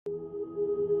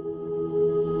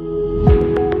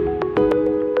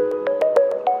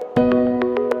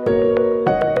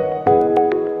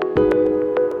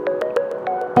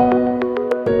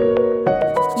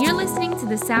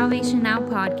Salvation Now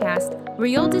podcast, where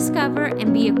you'll discover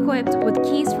and be equipped with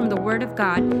keys from the Word of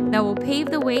God that will pave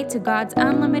the way to God's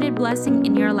unlimited blessing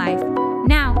in your life.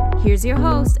 Now, here's your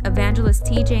host, Evangelist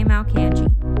TJ Malcanji.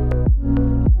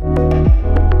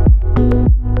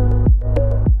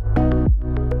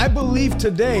 I believe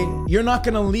today you're not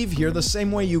going to leave here the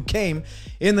same way you came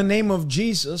in the name of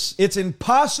Jesus. It's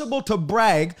impossible to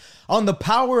brag on the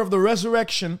power of the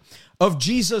resurrection of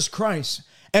Jesus Christ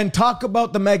and talk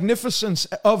about the magnificence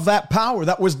of that power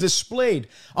that was displayed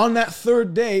on that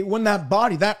third day when that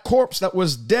body, that corpse that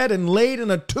was dead and laid in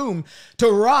a tomb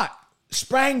to rot,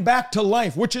 sprang back to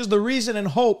life, which is the reason and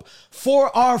hope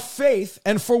for our faith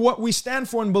and for what we stand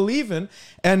for and believe in.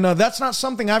 And that's not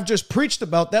something I've just preached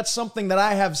about. That's something that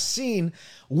I have seen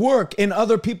work in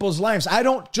other people's lives. I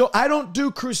don't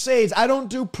do crusades. I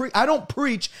don't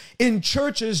preach in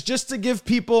churches just to give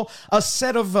people a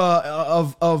set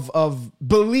of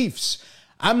beliefs.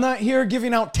 I'm not here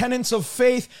giving out tenets of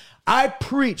faith. I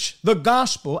preach the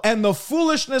gospel, and the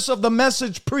foolishness of the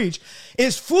message preached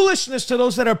is foolishness to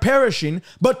those that are perishing,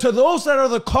 but to those that are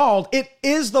the called, it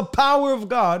is the power of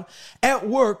God at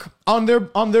work on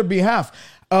their behalf.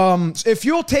 If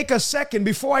you'll take a second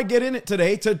before I get in it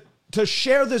today to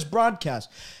share this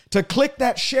broadcast, to click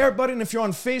that share button if you're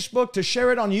on Facebook, to share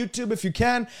it on YouTube if you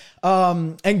can,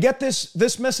 and get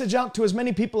this message out to as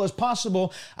many people as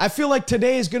possible. I feel like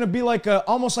today is going to be like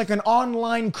almost like an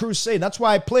online crusade. That's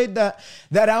why I played that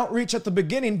outreach at the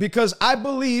beginning, because I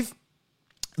believe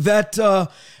that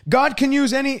God can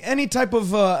use any type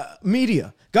of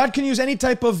media. God can use any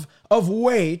type of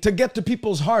way to get to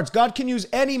people's hearts. God can use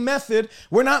any method.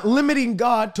 We're not limiting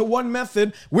God to one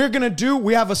method. We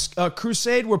have a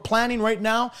crusade we're planning right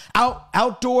now,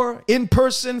 outdoor,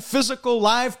 in-person, physical,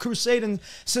 live crusade in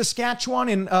Saskatchewan.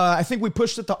 And I think we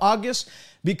pushed it to August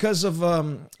because of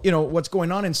what's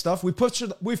going on and stuff. We've pushed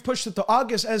it to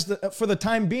August for the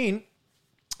time being.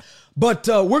 But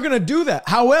we're going to do that.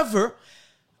 However,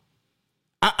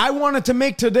 I wanted to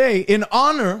make today in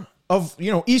honor of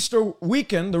Easter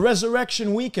weekend, the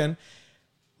resurrection weekend,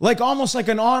 almost like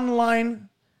an online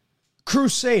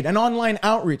crusade, an online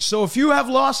outreach. So if you have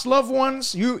lost loved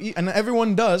ones, and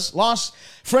everyone does, lost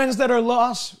friends that are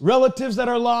lost, relatives that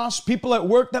are lost, people at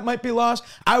work that might be lost,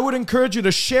 I would encourage you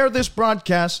to share this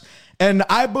broadcast. And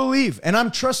I believe, and I'm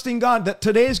trusting God, that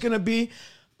today is going to be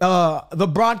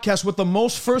the broadcast with the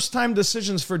most first-time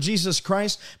decisions for Jesus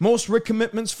Christ, most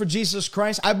recommitments for Jesus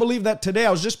Christ. I believe that today,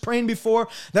 I was just praying before,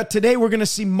 that today we're going to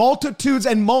see multitudes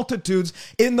and multitudes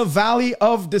in the valley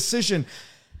of decision.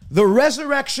 The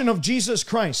resurrection of Jesus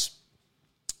Christ.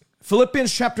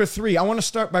 Philippians chapter 3. I want to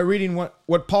start by reading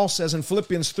what Paul says in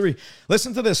Philippians 3.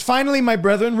 Listen to this. Finally, my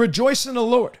brethren, rejoice in the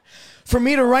Lord. For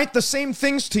me to write the same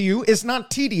things to you is not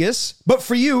tedious, but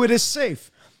for you it is safe.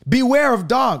 Beware of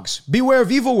dogs, beware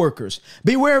of evil workers,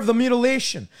 beware of the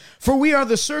mutilation. For we are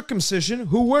the circumcision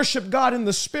who worship God in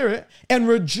the Spirit and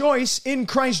rejoice in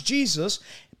Christ Jesus,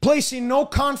 placing no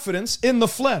confidence in the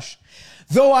flesh.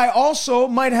 Though I also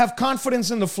might have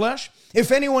confidence in the flesh,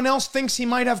 if anyone else thinks he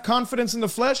might have confidence in the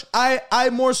flesh,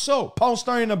 I more so. Paul's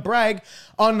starting to brag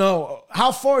on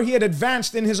how far he had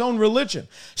advanced in his own religion.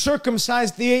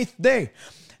 Circumcised the 8th day.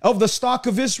 Of the stock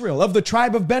of Israel, of the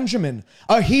tribe of Benjamin,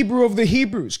 a Hebrew of the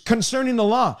Hebrews, concerning the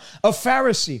law, a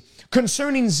Pharisee,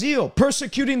 concerning zeal,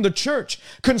 persecuting the church,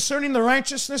 concerning the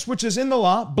righteousness which is in the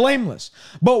law, blameless.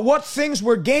 But what things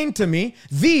were gained to me,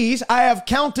 these I have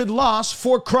counted loss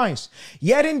for Christ.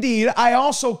 Yet indeed I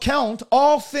also count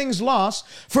all things loss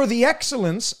for the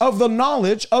excellence of the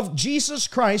knowledge of Jesus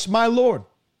Christ my Lord,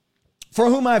 for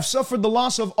whom I have suffered the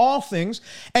loss of all things,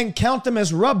 and count them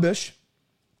as rubbish,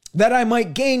 that I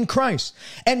might gain Christ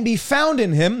and be found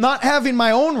in him, not having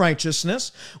my own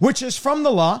righteousness, which is from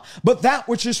the law, but that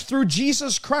which is through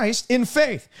Jesus Christ in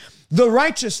faith, the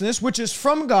righteousness which is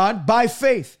from God by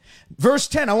faith. Verse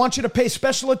 10, I want you to pay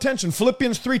special attention.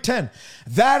 Philippians 3:10,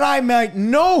 that I might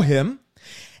know him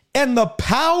and the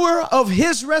power of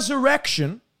his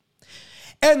resurrection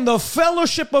and the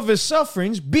fellowship of his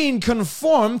sufferings, being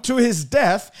conformed to his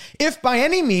death, if by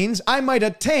any means I might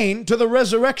attain to the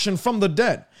resurrection from the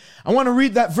dead. I want to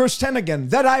read that verse 10 again.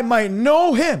 That I might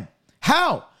know him.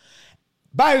 How?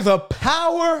 By the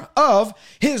power of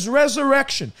his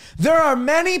resurrection. There are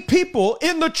many people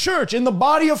in the church, in the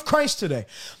body of Christ today,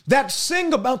 that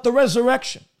sing about the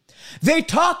resurrection. They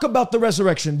talk about the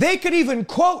resurrection. They could even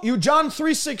quote you John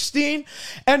 3:16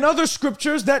 and other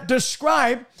scriptures that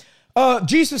describe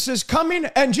Jesus' coming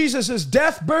and Jesus'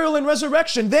 death, burial, and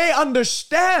resurrection. They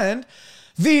understand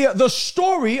the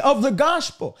story of the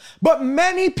gospel. But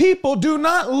many people do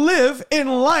not live in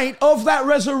light of that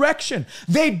resurrection.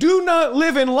 They do not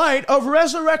live in light of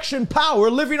resurrection power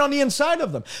living on the inside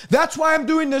of them. That's why I'm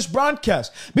doing this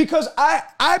broadcast, because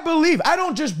I believe, I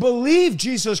don't just believe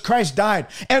Jesus Christ died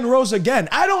and rose again.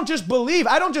 I don't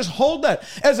just hold that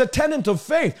as a tenet of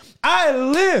faith. I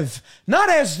live not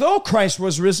as though Christ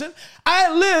was risen.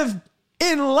 I live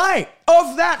in light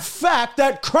of that fact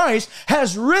that Christ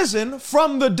has risen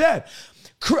from the dead.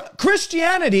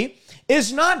 Christianity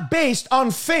is not based on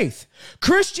faith.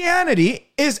 Christianity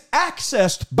is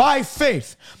accessed by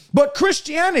faith, but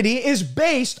Christianity is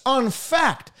based on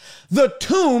fact. The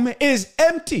tomb is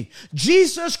empty.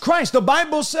 Jesus Christ, the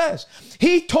Bible says,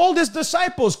 he told his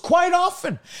disciples quite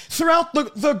often throughout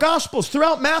the Gospels,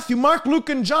 throughout Matthew, Mark, Luke,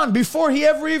 and John, before he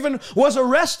ever even was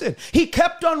arrested. He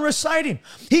kept on reciting.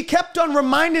 He kept on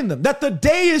reminding them that the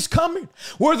day is coming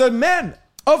where the men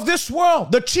of this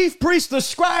world, the chief priests, the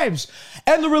scribes,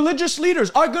 and the religious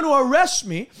leaders are going to arrest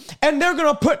me, and they're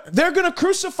going to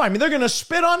crucify me. They're going to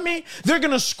spit on me. They're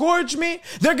going to scourge me.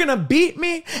 They're going to beat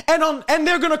me, and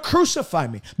they're going to crucify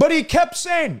me. But he kept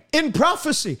saying in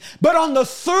prophecy, but on the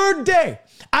third day,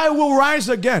 I will rise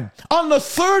again. On the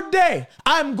third day,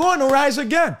 I'm going to rise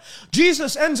again.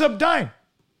 Jesus ends up dying.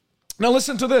 Now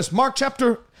listen to this. Mark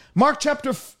chapter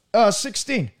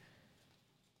 16.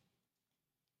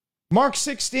 Mark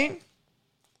 16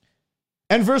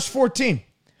 and verse 14.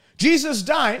 Jesus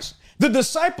dies. The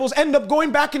disciples end up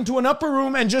going back into an upper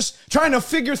room and just trying to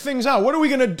figure things out. What are we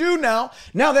going to do now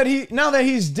that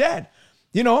he's dead?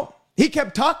 You know, he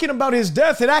kept talking about his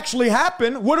death. It actually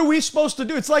happened. What are we supposed to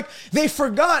do? It's like they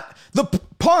forgot the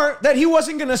part that he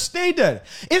wasn't going to stay dead.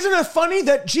 Isn't it funny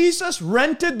that Jesus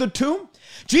rented the tomb?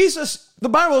 Jesus, the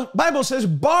Bible says,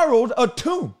 borrowed a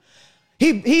tomb.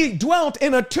 He dwelt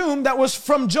in a tomb that was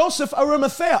from Joseph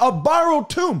Arimathea, a borrowed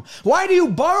tomb. Why do you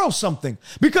borrow something?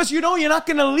 Because you know you're not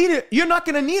going to need it. You're not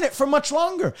going to need it for much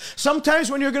longer. Sometimes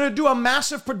when you're going to do a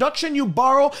massive production, you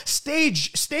borrow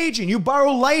staging, you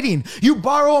borrow lighting, you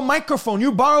borrow a microphone,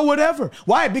 you borrow whatever.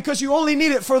 Why? Because you only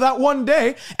need it for that one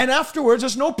day, and afterwards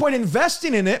there's no point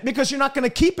investing in it because you're not going to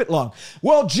keep it long.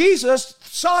 Well, Jesus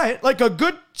saw it like a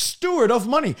good steward of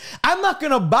money. I'm not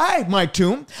going to buy my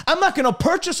tomb. I'm not going to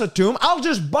purchase a tomb. I'll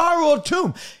just borrow a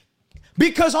tomb.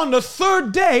 Because on the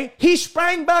third day, he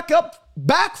sprang back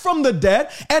from the dead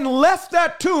and left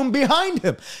that tomb behind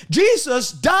him.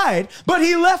 Jesus died, but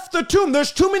he left the tomb.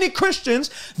 There's too many Christians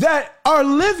that are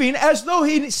living as though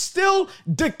he's still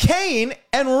decaying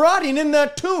and rotting in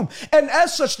that tomb. And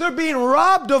as such, they're being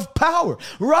robbed of power,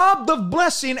 robbed of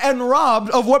blessing, and robbed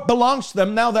of what belongs to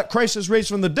them now that Christ is raised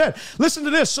from the dead. Listen to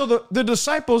this. So the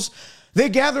disciples, they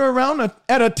gather around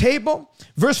at a table.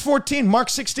 Verse 14, Mark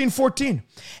 16:14.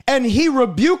 And he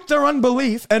rebuked their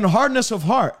unbelief and hardness of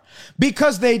heart,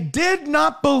 because they did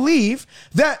not believe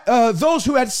that those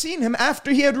who had seen him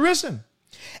after he had risen.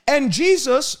 And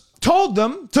Jesus told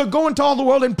them to go into all the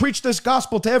world and preach this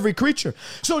gospel to every creature.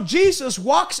 So Jesus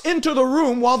walks into the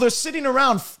room while they're sitting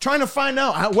around trying to find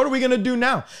out, what are we going to do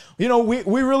now? You know, we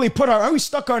really we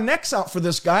stuck our necks out for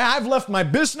this guy. I've left my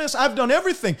business. I've done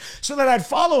everything so that I'd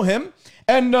follow him.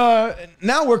 And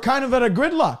now we're kind of at a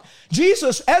gridlock.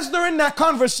 Jesus, as they're in that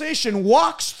conversation,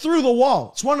 walks through the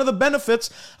wall. It's one of the benefits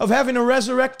of having a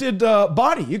resurrected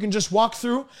body. You can just walk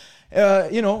through,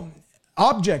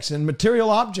 objects and material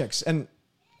objects and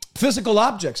physical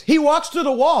objects. He walks through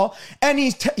the wall and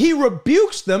he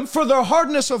rebukes them for their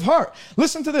hardness of heart.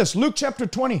 Listen to this, Luke chapter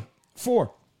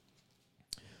 24.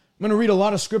 I'm going to read a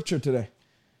lot of scripture today.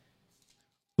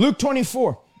 Luke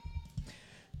 24.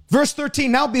 Verse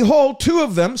 13, now behold, two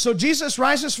of them. So Jesus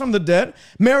rises from the dead.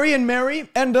 Mary and Mary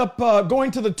end up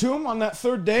going to the tomb on that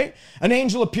third day. An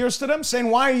angel appears to them saying,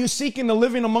 why are you seeking the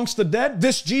living amongst the dead?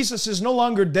 This Jesus is no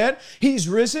longer dead. He's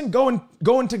risen.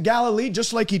 Go into Galilee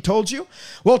just like he told you.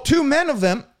 Well, two of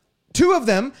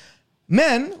them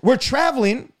men were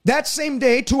traveling that same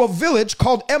day to a village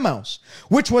called Emmaus,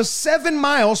 which was 7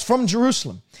 miles from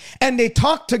Jerusalem. And they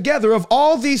talked together of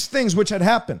all these things which had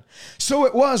happened. So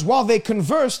it was while they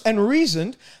conversed and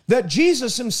reasoned that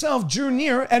Jesus himself drew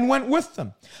near and went with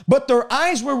them. But their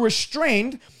eyes were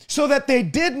restrained so that they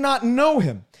did not know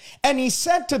him. And he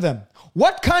said to them,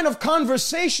 what kind of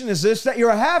conversation is this that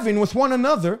you're having with one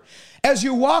another as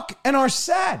you walk and are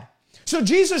sad? So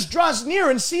Jesus draws near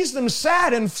and sees them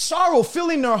sad and sorrow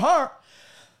filling their heart.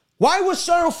 Why was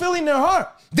sorrow filling their heart?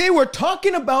 They were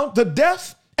talking about the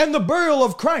death and the burial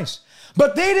of Christ.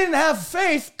 But they didn't have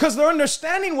faith because their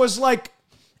understanding was like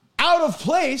out of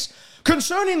place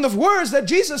concerning the words that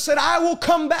Jesus said, I will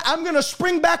come back, I'm going to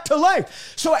spring back to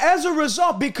life. So as a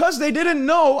result, because they didn't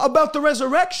know about the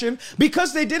resurrection,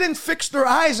 because they didn't fix their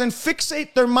eyes and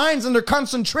fixate their minds and their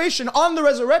concentration on the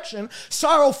resurrection,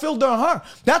 sorrow filled their heart.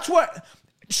 That's what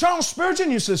Charles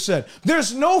Spurgeon used to say.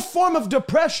 There's no form of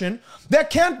depression that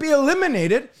can't be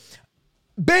eliminated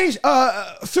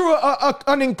through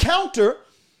an encounter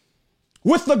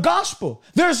with the gospel.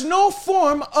 There's no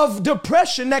form of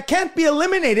depression that can't be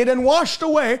eliminated and washed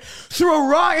away through a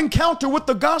raw encounter with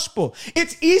the gospel.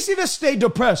 It's easy to stay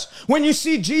depressed when you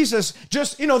see Jesus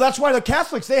just, that's why the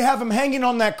Catholics, they have him hanging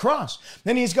on that cross.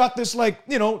 Then he's got this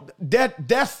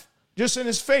death just in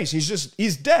his face.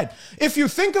 He's dead. If you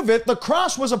think of it, the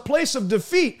cross was a place of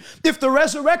defeat if the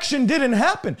resurrection didn't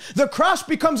happen. The cross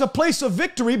becomes a place of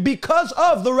victory because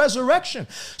of the resurrection.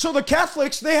 So the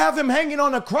Catholics, they have him hanging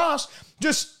on a cross,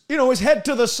 just, his head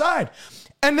to the side.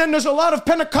 And then there's a lot of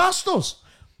Pentecostals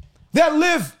that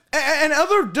live, and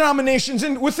other denominations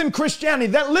within Christianity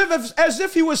that live as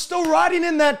if he was still rotting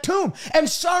in that tomb, and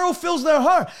sorrow fills their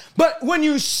heart. But when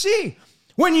you see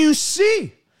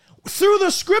through the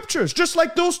scriptures, just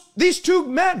like these two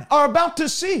men are about to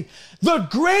see, the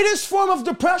greatest form of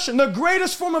depression, the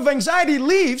greatest form of anxiety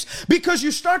leaves because you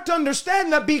start to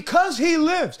understand that because he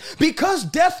lives, because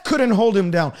death couldn't hold him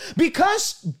down,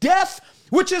 because death,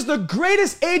 which is the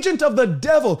greatest agent of the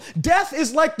devil. Death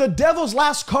is like the devil's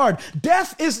last card.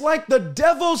 Death is like the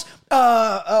devil's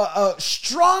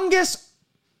strongest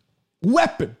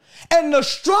weapon. And the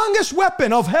strongest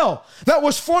weapon of hell that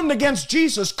was formed against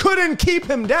Jesus couldn't keep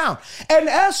him down. And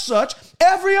as such,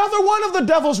 every other one of the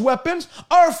devil's weapons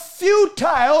are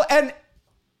futile and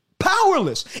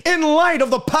powerless in light of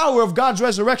the power of God's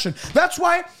resurrection. That's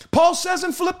why Paul says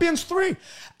in Philippians 3,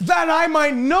 that I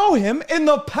might know him in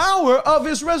the power of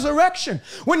his resurrection.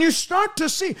 When you start to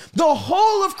see the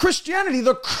whole of Christianity,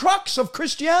 the crux of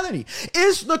Christianity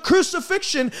is the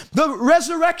crucifixion, the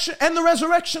resurrection, and the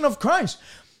resurrection of Christ.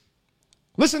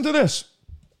 Listen to this.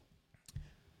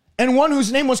 And one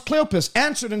whose name was Cleopas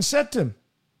answered and said to him.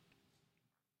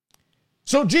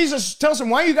 So Jesus tells him,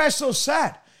 why are you guys so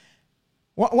sad?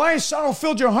 Why has sorrow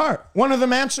filled your heart? One of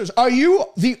them answers, are you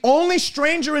the only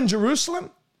stranger in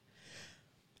Jerusalem?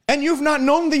 And you've not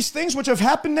known these things which have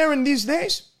happened there in these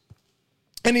days?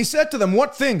 And he said to them,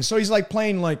 what things? So he's like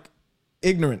playing like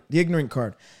the ignorant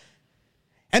card.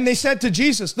 And they said to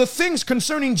Jesus, the things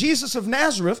concerning Jesus of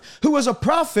Nazareth, who was a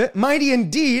prophet, mighty in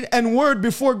deed and word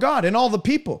before God and all the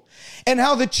people, and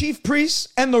how the chief priests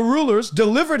and the rulers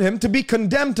delivered him to be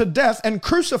condemned to death and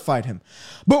crucified him.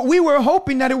 But we were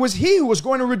hoping that it was he who was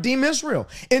going to redeem Israel.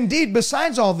 Indeed,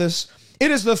 besides all this, it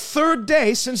is the third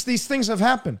day since these things have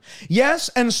happened. Yes,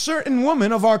 and certain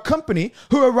women of our company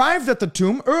who arrived at the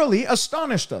tomb early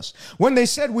astonished us when they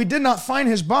said we did not find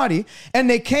his body, and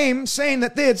they came saying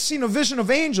that they had seen a vision of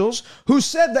angels who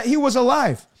said that he was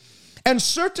alive. And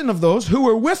certain of those who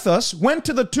were with us went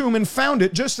to the tomb and found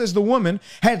it just as the woman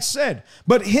had said,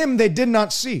 but him they did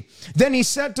not see. Then he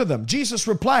said to them, Jesus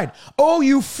replied, "O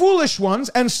you foolish ones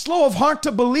and slow of heart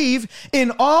to believe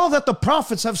in all that the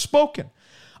prophets have spoken.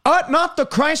 Ought not the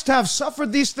Christ to have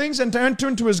suffered these things and to enter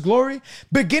into his glory?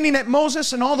 Beginning at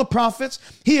Moses and all the prophets,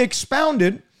 he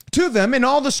expounded to them in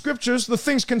all the scriptures the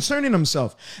things concerning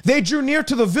himself. They drew near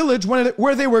to the village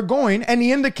where they were going, and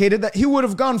he indicated that he would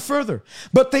have gone further.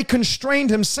 But they constrained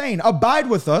him, saying, Abide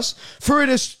with us, for it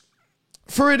is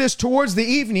towards the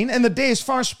evening, and the day is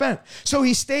far spent. So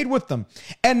he stayed with them.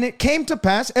 And it came to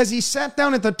pass, as he sat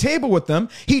down at the table with them,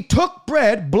 he took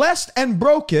bread, blessed and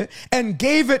broke it, and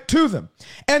gave it to them.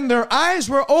 And their eyes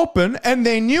were open, and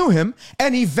they knew him,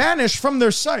 and he vanished from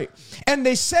their sight. And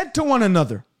they said to one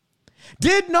another,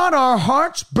 Did not our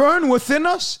hearts burn within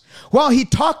us while he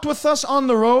talked with us on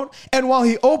the road and while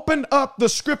he opened up the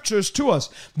scriptures to us?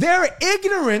 Their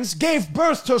ignorance gave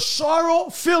birth to sorrow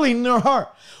filling their heart.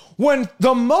 When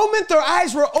the moment their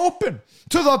eyes were open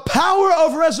to the power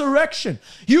of resurrection,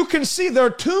 you can see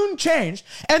their tune changed.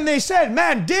 And they said,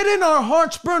 man, didn't our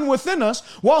hearts burn within us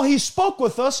while he spoke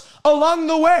with us along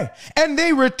the way? And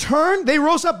they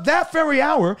rose up that very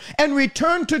hour and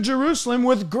returned to Jerusalem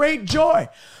with great joy.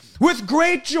 With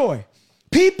great joy.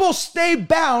 People stay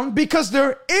bound because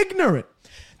they're ignorant.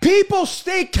 People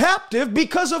stay captive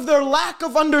because of their lack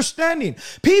of understanding.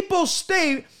 People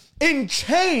stay in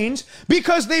chains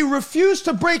because they refuse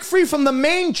to break free from the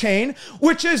main chain,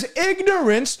 which is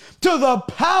ignorance to the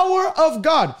power of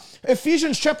God.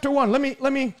 Ephesians chapter 1. Let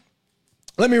me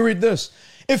read this.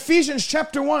 Ephesians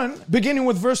chapter 1, beginning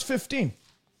with verse 15.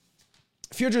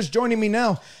 If you're just joining me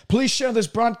now, please share this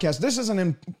broadcast. This is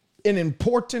an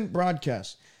important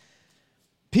broadcast.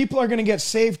 People are going to get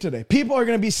saved today. People are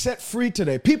going to be set free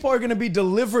today. People are going to be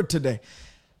delivered today.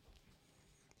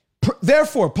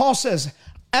 Therefore, Paul says,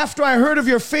 after I heard of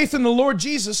your faith in the Lord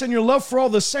Jesus and your love for all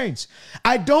the saints,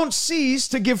 I don't cease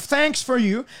to give thanks for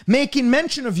you, making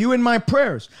mention of you in my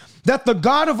prayers, that the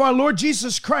God of our Lord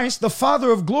Jesus Christ, the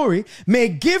Father of glory, may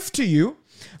give to you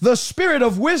the spirit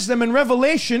of wisdom and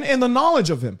revelation in the knowledge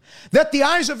of him, that the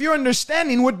eyes of your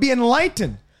understanding would be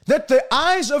enlightened, that the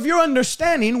eyes of your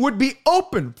understanding would be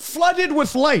open, flooded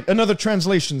with light, another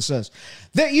translation says,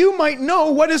 that you might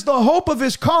know what is the hope of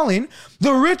his calling,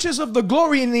 the riches of the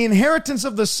glory and the inheritance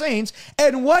of the saints,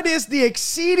 and what is the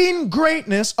exceeding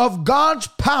greatness of God's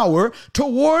power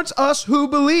towards us who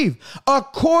believe,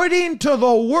 according to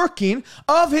the working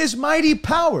of his mighty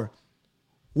power.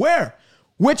 Where?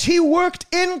 Which he worked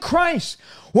in Christ,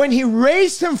 when he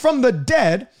raised him from the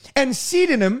dead and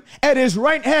seated him at his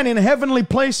right hand in heavenly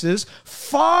places,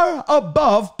 far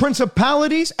above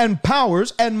principalities and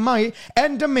powers and might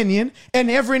and dominion and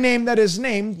every name that is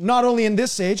named, not only in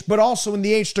this age, but also in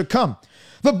the age to come.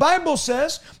 The Bible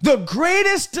says the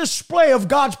greatest display of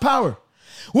God's power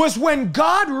was when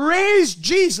God raised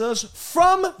Jesus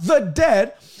from the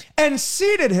dead and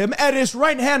seated him at his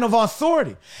right hand of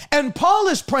authority. And Paul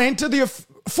is praying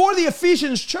for the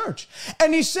Ephesians church.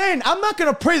 And he's saying, I'm not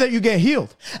going to pray that you get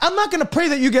healed. I'm not going to pray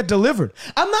that you get delivered.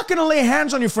 I'm not going to lay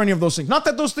hands on you for any of those things. Not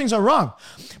that those things are wrong.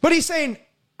 But he's saying,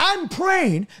 I'm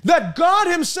praying that God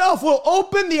himself will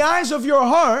open the eyes of your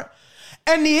heart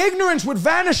and the ignorance would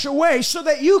vanish away so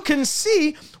that you can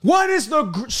see what is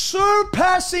the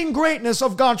surpassing greatness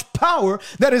of God's power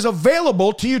that is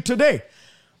available to you today.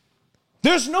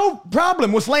 There's no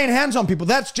problem with laying hands on people.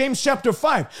 That's James chapter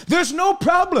 5. There's no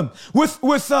problem with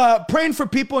praying for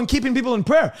people and keeping people in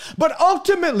prayer. But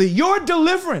ultimately, your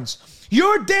deliverance,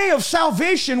 your day of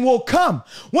salvation will come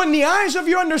when the eyes of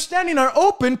your understanding are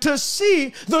open to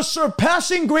see the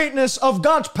surpassing greatness of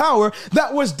God's power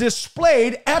that was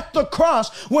displayed at the cross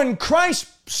when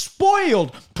Christ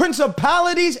spoiled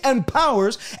principalities and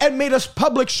powers and made a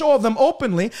public show of them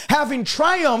openly, having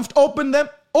triumphed over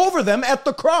them at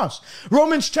the cross.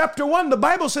 Romans chapter 1, the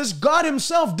Bible says God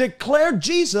himself declared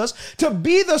Jesus to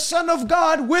be the Son of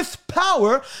God with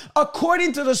power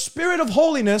according to the Spirit of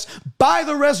holiness by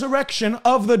the resurrection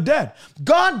of the dead.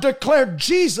 God declared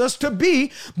Jesus to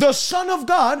be the Son of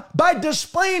God by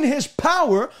displaying his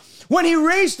power when he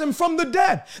raised him from the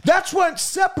dead. That's what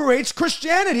separates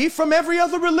Christianity from every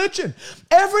other religion.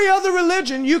 Every other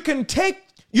religion, you can take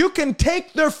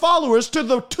their followers to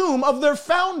the tomb of their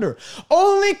founder.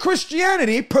 Only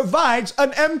Christianity provides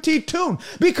an empty tomb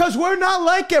because we're not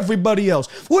like everybody else.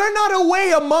 We're not a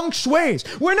way amongst ways.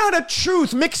 We're not a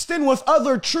truth mixed in with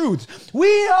other truths.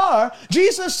 We are,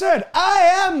 Jesus said, I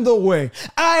am the way.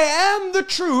 I am the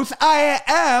truth. I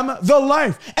am the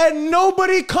life. And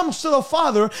nobody comes to the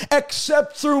Father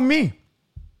except through me.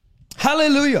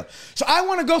 Hallelujah. So I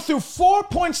want to go through 4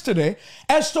 points today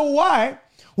as to why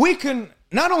we can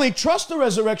not only trust the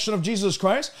resurrection of Jesus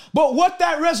Christ, but what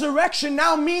that resurrection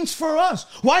now means for us.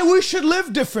 Why we should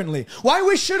live differently. Why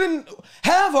we shouldn't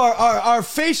have our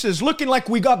faces looking like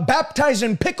we got baptized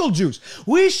in pickle juice.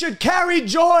 We should carry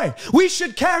joy. We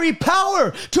should carry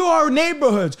power to our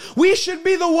neighborhoods. We should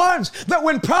be the ones that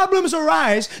when problems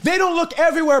arise, they don't look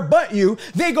everywhere but you.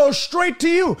 They go straight to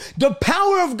you. The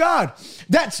power of God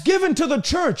that's given to the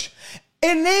church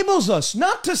enables us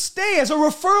not to stay as a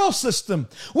referral system.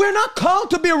 We're not called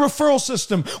to be a referral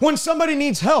system. When somebody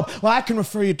needs help, well, I can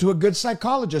refer you to a good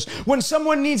psychologist. When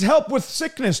someone needs help with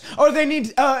sickness or they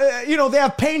need, they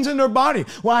have pains in their body,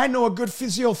 well, I know a good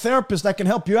physiotherapist that can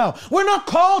help you out. We're not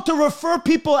called to refer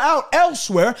people out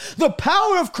elsewhere. The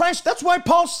power of Christ, that's why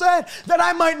Paul said that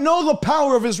I might know the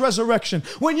power of his resurrection.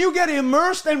 When you get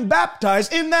immersed and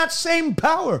baptized in that same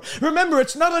power, remember,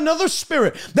 it's not another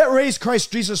spirit that raised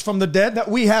Christ Jesus from the dead that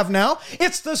we have now.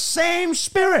 It's the same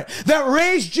Spirit that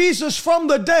raised Jesus from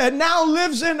the dead now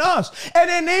lives in us and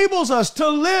enables us to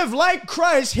live like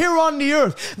Christ here on the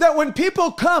earth. That when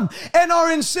people come and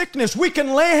are in sickness, we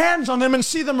can lay hands on them and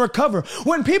see them recover.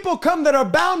 When people come that are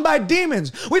bound by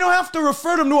demons, we don't have to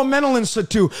refer them to a mental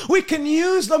institute. We can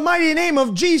use the mighty name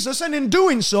of Jesus, and in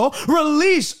doing so,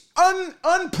 release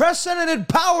unprecedented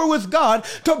power with God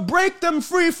to break them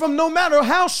free from no matter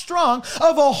how strong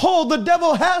of a hold the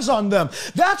devil has on them.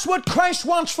 That's what Christ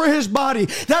wants for his body.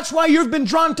 That's why you've been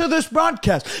drawn to this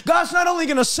broadcast. God's not only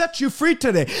going to set you free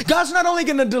today. God's not only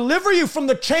going to deliver you from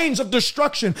the chains of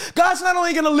destruction. God's not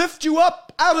only going to lift you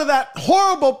up out of that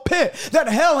horrible pit that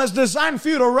hell has designed for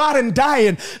you to rot and die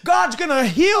in. God's going to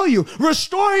heal you,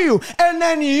 restore you, and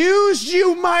then use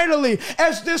you mightily.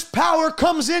 As this power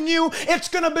comes in you, it's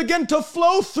going to begin to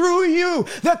flow through you,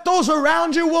 that those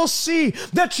around you will see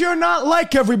that you're not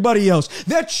like everybody else,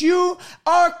 that you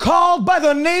are called by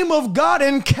the name of God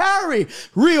and carry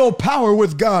real power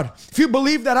with God. If you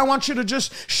believe that, I want you to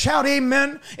just shout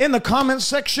amen in the comment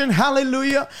section,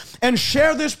 hallelujah, and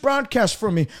share this broadcast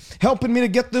for me, helping me to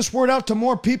get this word out to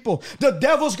more people. The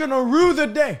devil's going to rue the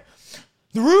day.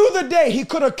 Rue the day he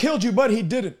could have killed you, but he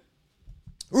didn't.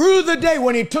 Rue the day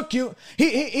when he took you,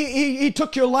 he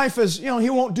took your life as, he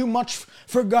won't do much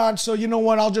for God, so you know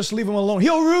what, I'll just leave him alone.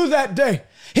 He'll rue that day.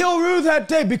 He'll rue that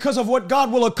day because of what God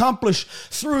will accomplish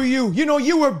through you.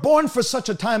 You were born for such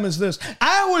a time as this.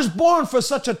 I was born for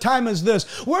such a time as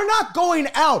this. We're not going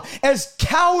out as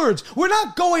cowards. We're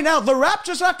not going out. The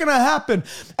rapture's not going to happen.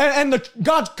 And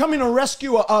God's coming to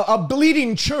rescue a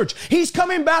bleeding church. He's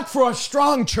coming back for a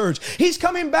strong church. He's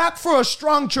coming back for a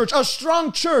strong church. A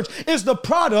strong church is the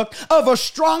product of a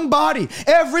strong body.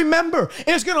 Every member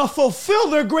is going to fulfill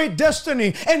their great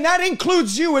destiny, and that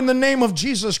includes you in the name of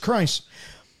Jesus Christ.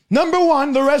 Number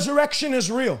one, the resurrection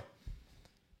is real.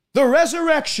 The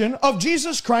resurrection of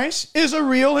Jesus Christ is a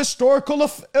real historical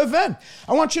event.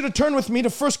 I want you to turn with me to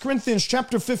 1 Corinthians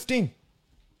chapter 15.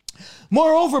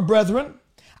 Moreover, brethren,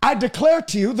 I declare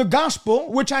to you the gospel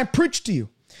which I preached to you,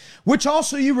 which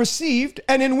also you received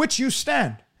and in which you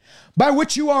stand, by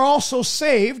which you are also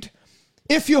saved,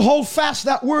 if you hold fast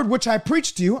that word which I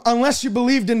preached to you, unless you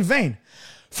believed in vain.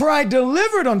 For I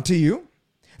delivered unto you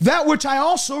that which I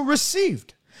also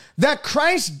received, that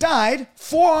Christ died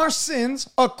for our sins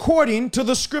according to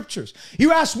the scriptures.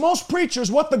 You ask most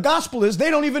preachers what the gospel is, they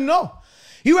don't even know.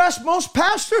 You ask most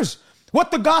pastors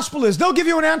what the gospel is, they'll give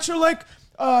you an answer like,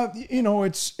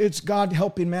 it's God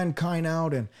helping mankind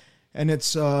out, and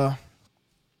it's God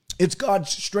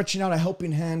stretching out a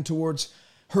helping hand towards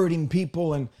hurting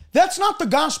people, and that's not the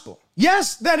gospel.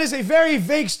 Yes, that is a very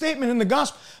vague statement in the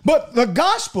gospel, but the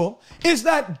gospel is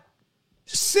that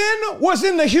sin was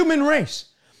in the human race.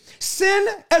 Sin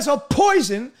as a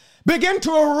poison began to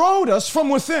erode us from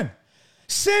within.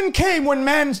 Sin came when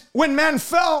man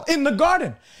fell in the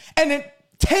garden, and it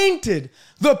tainted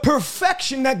the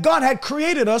perfection that God had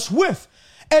created us with.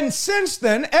 And since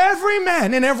then, every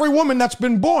man and every woman that's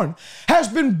been born has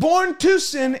been born to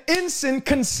sin, in sin,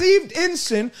 conceived in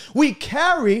sin. We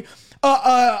carry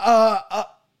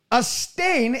a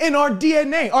stain in our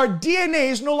DNA. Our DNA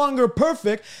is no longer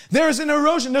perfect. There is an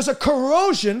erosion. There's a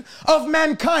corrosion of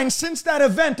mankind since that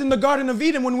event in the Garden of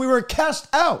Eden when we were cast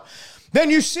out. Then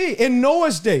you see in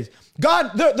Noah's days,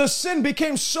 the sin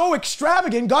became so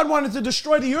extravagant, God wanted to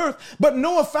destroy the earth, but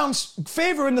Noah found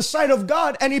favor in the sight of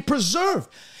God, and he preserved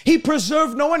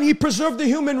Noah, and he preserved the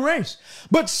human race.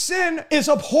 But sin is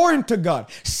abhorrent to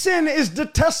God. Sin is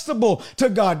detestable to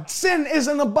God. Sin is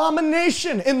an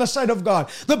abomination in the sight of God.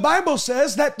 The Bible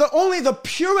says that only the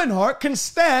pure in heart can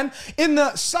stand in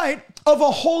the sight of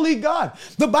a holy God.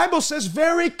 The Bible says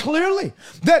very clearly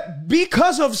that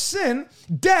because of sin,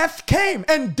 death came,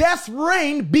 and death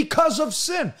reigned because of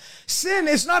sin. Sin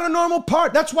is not a normal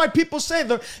part. That's why people say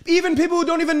that even people who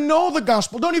don't even know the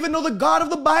gospel, don't even know the God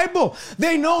of the Bible,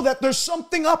 they know that there's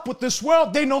something up with this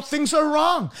world. They know things are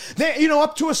wrong.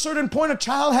 Up to a certain point, a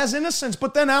child has innocence,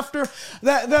 but then after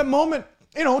that moment,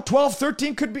 12,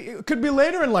 13 could be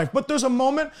later in life. But there's a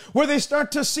moment where they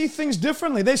start to see things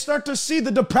differently. They start to see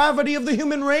the depravity of the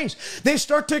human race. They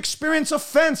start to experience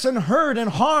offense and hurt and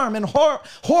harm and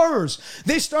horrors.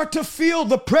 They start to feel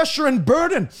the pressure and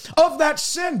burden of that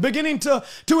sin beginning to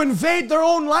invade their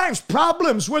own lives.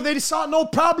 Problems where they saw no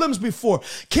problems before.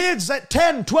 Kids at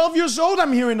 10, 12 years old,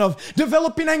 I'm hearing of,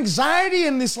 developing anxiety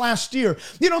in this last year.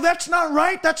 That's not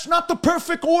right. That's not the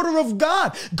perfect order of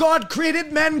God. God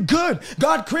created man good.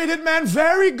 God created man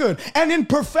very good, and in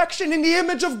perfection, in the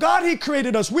image of God, he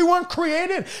created us. We weren't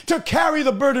created to carry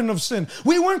the burden of sin.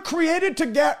 We weren't created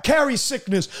to carry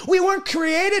sickness. We weren't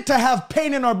created to have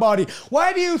pain in our body.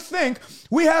 Why do you think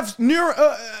we have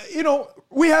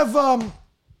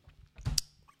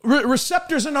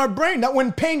receptors in our brain that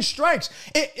when pain strikes,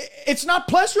 it's not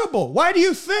pleasurable? Why do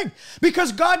you think?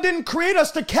 Because God didn't create us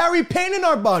to carry pain in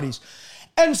our bodies.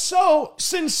 And so,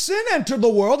 since sin entered the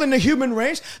world and the human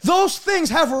race, those things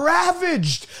have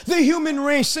ravaged the human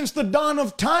race since the dawn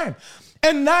of time.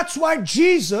 And that's why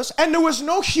Jesus, and there was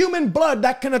no human blood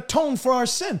that can atone for our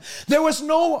sin. There was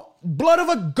no blood of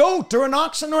a goat or an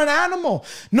oxen or an animal.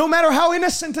 No matter how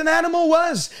innocent an animal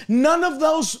was, none of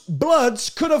those bloods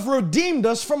could have redeemed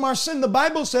us from our sin. The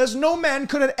Bible says no man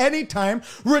could at any time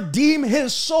redeem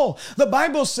his soul. The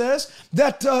Bible says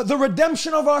that the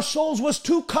redemption of our souls was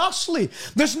too costly.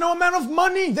 There's no amount of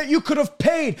money that you could have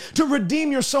paid to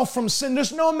redeem yourself from sin.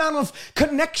 There's no amount of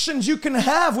connections you can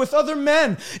have with other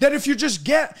men that if you just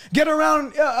get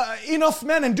around enough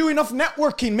men and do enough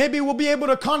networking, maybe we'll be able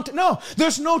to contact. No,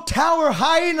 there's no tower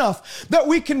high enough that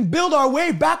we can build our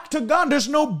way back to God. There's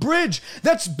no bridge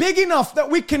that's big enough that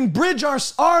we can bridge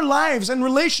our lives and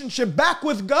relationship back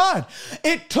with God.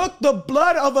 It took the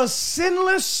blood of a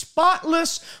sinless,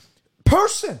 spotless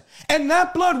person. And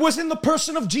that blood was in the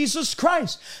person of Jesus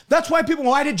Christ. That's why people,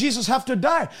 why did Jesus have to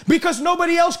die? Because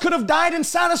nobody else could have died and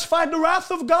satisfied the wrath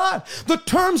of God. The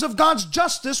terms of God's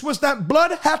justice was that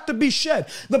blood had to be shed.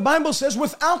 The Bible says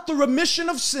without the remission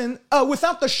of sin,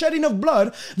 without the shedding of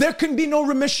blood, there can be no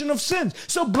remission of sins.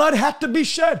 So blood had to be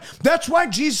shed. That's why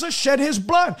Jesus shed his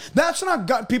blood. That's not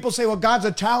God. People say, well, God's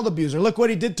a child abuser. Look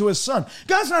what he did to his son.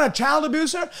 God's not a child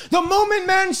abuser. The moment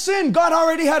man sinned, God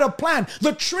already had a plan.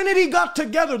 The Trinity got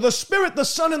together, the Spirit, the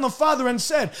Son, and the Father, and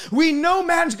said, we know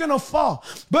man's gonna fall,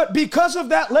 but because of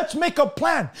that, let's make a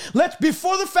plan.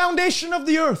 Before the foundation of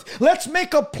the earth, let's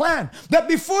make a plan that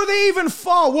before they even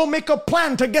fall, we'll make a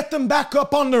plan to get them back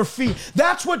up on their feet.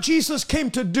 That's what Jesus came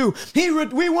to do.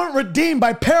 We weren't redeemed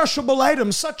by perishable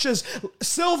items such as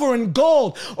silver and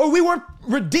gold, or we weren't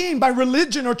redeemed by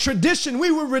religion or tradition. We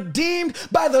were redeemed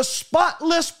by the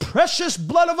spotless, precious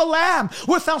blood of a lamb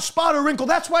without spot or wrinkle.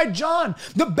 That's why John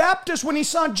the Baptist, when he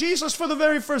saw Jesus for the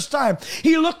very first time,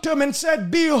 he looked to him and said,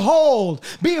 behold,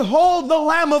 behold the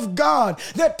Lamb of God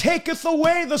that taketh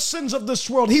away the sins of this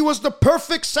world. He was the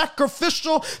perfect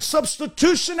sacrificial,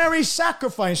 substitutionary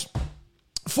sacrifice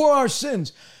for our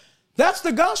sins. That's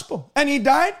the gospel. And he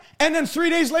died, and then 3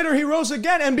 days later he rose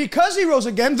again. And because he rose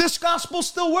again, this gospel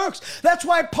still works. That's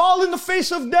why Paul, in the face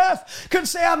of death, can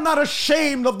say, I'm not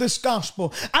ashamed of this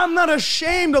gospel. I'm not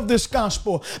ashamed of this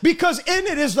gospel, because in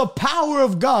it is the power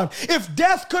of God. If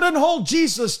death couldn't hold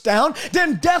Jesus down,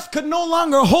 then death could no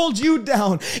longer hold you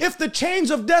down. If the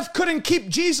chains of death couldn't keep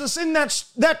Jesus in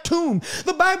that tomb,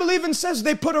 the Bible even says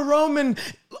they put a Roman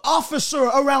officer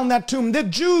around that tomb. The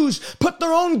Jews put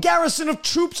their own garrison of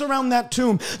troops around that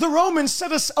tomb. The Romans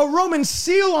set a Roman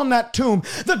seal on that tomb.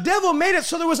 The devil made it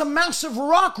so there was a massive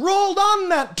rock rolled on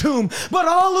that tomb. But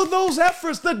all of those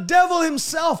efforts, the devil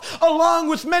himself, along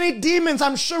with many demons,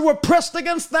 I'm sure, were pressed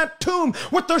against that tomb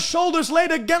with their shoulders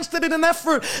laid against it in an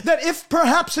effort that if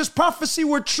perhaps his prophecy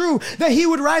were true, that he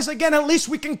would rise again, at least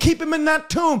we can keep him in that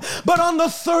tomb. But on the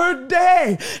third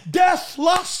day, death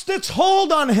lost its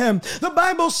hold on him. The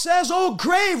Bible says, oh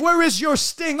grave, where is your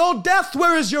sting? Oh death,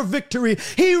 where is your victory?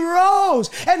 He rose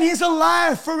and he's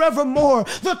alive forevermore.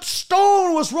 The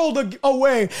stone was rolled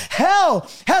away. Hell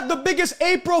had the biggest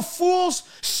April Fool's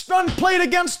stunt played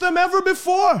against them ever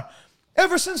before.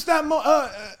 Ever since that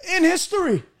in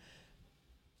history.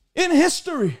 In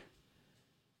history.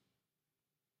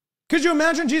 Could you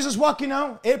imagine Jesus walking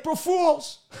out? April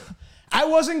Fools. I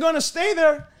wasn't going to stay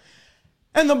there.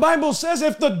 And the Bible says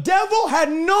if the devil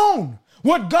had known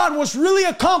what God was really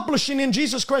accomplishing in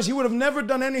Jesus Christ, he would have never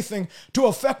done anything to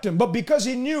affect him. But because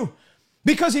he knew,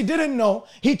 because he didn't know,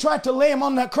 he tried to lay him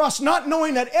on that cross, not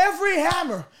knowing that every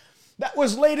hammer that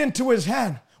was laid into his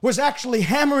hand was actually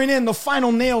hammering in the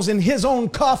final nails in his own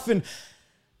coffin.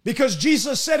 Because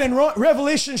Jesus said in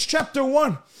Revelation chapter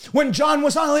 1, when John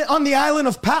was on the island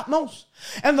of Patmos,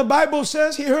 and the Bible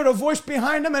says he heard a voice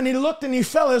behind him and he looked and he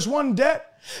fell as one dead.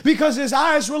 Because his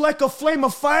eyes were like a flame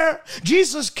of fire.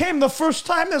 Jesus came the first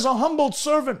time as a humbled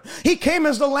servant. He came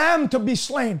as the lamb to be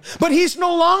slain. But he's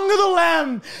no longer the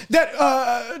lamb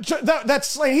that's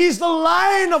slain. He's the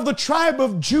lion of the tribe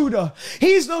of Judah.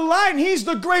 He's the lion. He's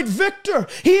the great victor.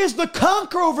 He is the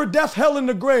conqueror over death, hell, and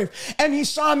the grave. And he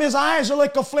saw him. His eyes are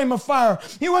like a flame of fire.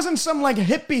 He wasn't some like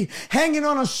hippie hanging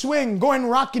on a swing,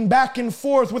 rocking back and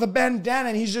forth with a bandana,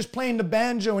 and he's just playing the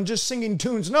banjo and just singing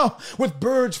tunes. No, with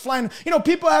birds flying.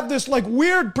 People have this like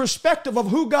weird perspective of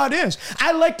who God is.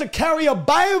 I like to carry a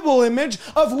Bible image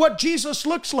of what Jesus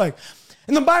looks like.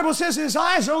 And the Bible says his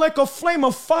eyes are like a flame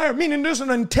of fire, meaning there's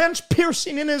an intense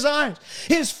piercing in his eyes.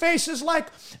 His face is like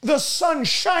the sun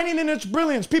shining in its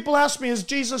brilliance. People ask me, is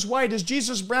Jesus white? Is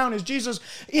Jesus brown?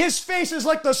 His face is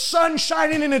like the sun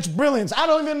shining in its brilliance. I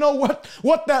don't even know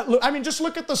what that looks. I mean, just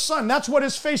look at the sun. That's what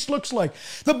his face looks like.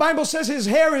 The Bible says his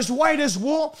hair is white as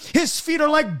wool. His feet are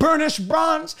like burnished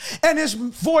bronze. And his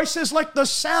voice is like the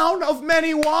sound of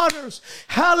many waters.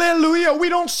 Hallelujah. We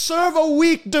don't serve a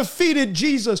weak, defeated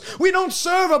Jesus. We don't don't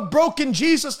serve a broken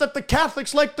Jesus that the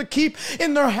Catholics like to keep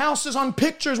in their houses on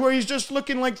pictures where he's just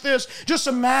looking like this, just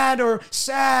mad or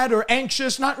sad or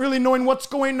anxious, not really knowing what's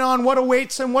going on, what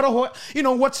awaits him,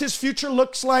 what's his future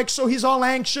looks like, so he's all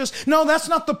anxious. No, that's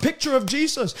not the picture of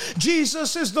Jesus.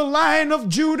 Jesus is the Lion of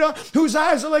Judah, whose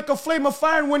eyes are like a flame of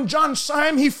fire. And when John saw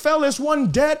him, he fell as one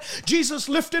dead. Jesus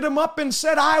lifted him up and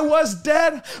said, I was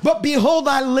dead, but behold,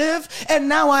 I live, and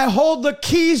now I hold the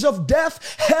keys of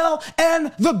death, hell,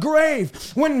 and the grave.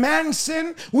 When man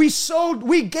sinned, we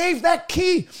gave that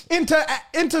key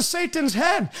into Satan's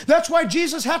hand. That's why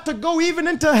Jesus had to go even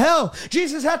into hell.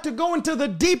 Jesus had to go into the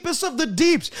deepest of the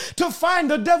deeps to find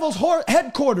the devil's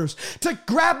headquarters, to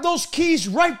grab those keys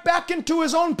right back into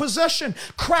his own possession,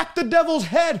 crack the devil's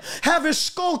head, have his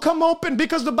skull come open,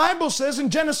 because the Bible says in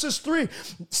Genesis 3,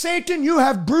 Satan, you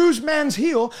have bruised man's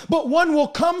heel, but one will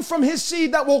come from his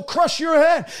seed that will crush your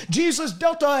head. Jesus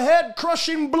dealt a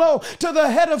head-crushing blow to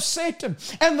the head of Satan,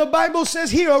 and the Bible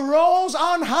says he arose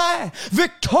on high,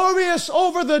 victorious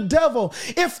over the devil.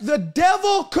 If the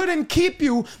devil couldn't keep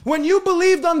you when you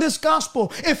believed on this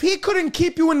gospel, if he couldn't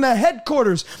keep you in the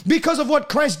headquarters because of what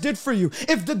Christ did for you,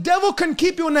 if the devil can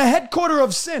keep you in the headquarter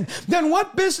of sin, then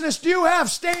what business do you have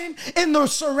staying in the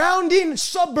surrounding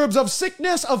suburbs of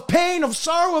sickness, of pain, of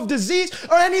sorrow, of disease,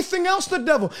 or anything else? The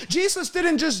devil, Jesus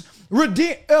didn't just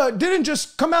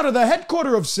come out of the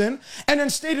headquarter of sin and then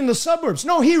stayed in the suburbs.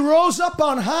 No, he rose up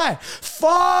on high,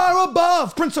 far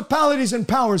above principalities and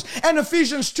powers. And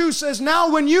Ephesians 2 says,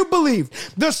 now when you believe,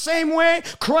 the same way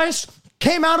Christ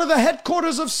came out of the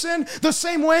headquarters of sin, the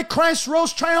same way Christ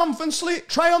rose triumphantly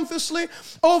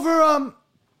over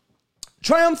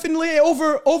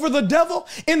the devil,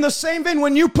 in the same vein,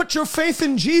 when you put your faith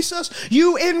in Jesus,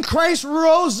 you in Christ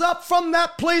rose up from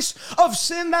that place of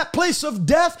sin, that place of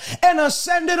death, and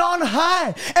ascended on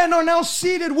high, and are now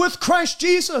seated with Christ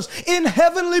Jesus in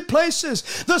heavenly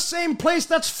places, the same place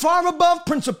that's far above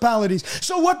principalities.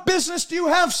 So what business do you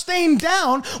have staying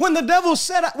down when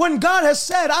God has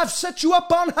said, I've set you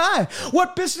up on high?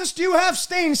 What business do you have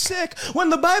staying sick when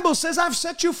the Bible says, I've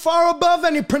set you far above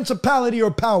any principality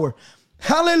or power?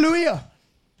 Hallelujah.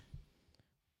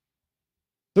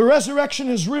 The resurrection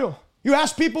is real. You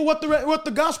ask people what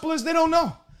the gospel is, they don't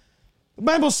know. The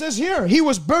Bible says here, he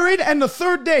was buried, and the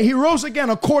third day he rose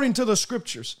again according to the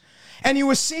scriptures. And he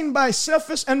was seen by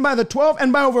Cephas and by the 12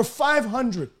 and by over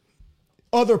 500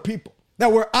 other people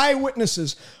that were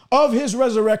eyewitnesses of his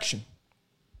resurrection.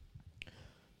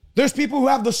 There's people who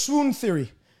have the swoon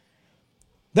theory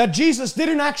that Jesus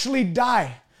didn't actually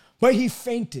die, but he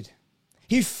fainted.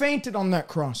 He fainted on that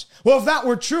cross. Well, if that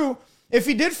were true, if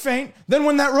he did faint, then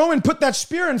when that Roman put that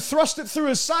spear and thrust it through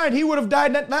his side, he would have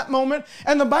died at that moment.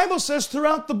 And the Bible says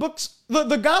throughout the books,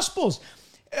 the Gospels,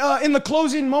 in the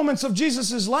closing moments of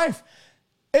Jesus' life,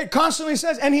 it constantly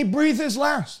says, and he breathed his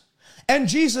last. And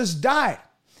Jesus died.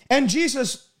 And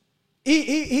Jesus,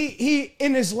 he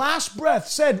in his last breath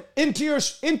said, into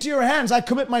your hands I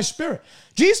commit my spirit.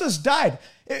 Jesus died.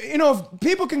 You know, if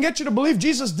people can get you to believe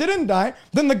Jesus didn't die,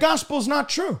 then the gospel's not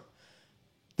true.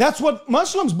 That's what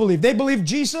Muslims believe. They believe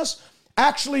Jesus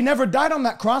actually never died on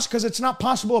that cross because it's not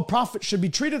possible a prophet should be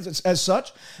treated as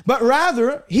such, but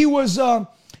rather he was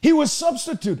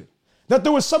substituted. That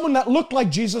there was someone that looked like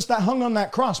Jesus that hung on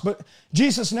that cross, but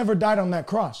Jesus never died on that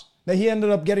cross. That he ended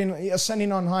up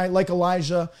ascending on high like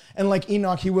Elijah and like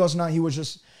Enoch. He was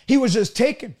just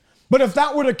taken. But if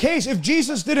that were the case, if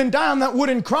Jesus didn't die on that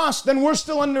wooden cross, then we're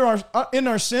still in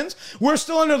our sins. We're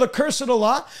still under the curse of the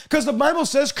law, because the Bible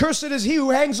says, cursed is he who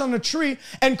hangs on a tree,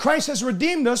 and Christ has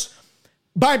redeemed us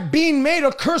by being made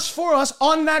a curse for us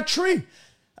on that tree.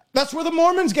 That's where the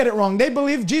Mormons get it wrong. They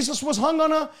believe Jesus was hung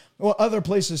on other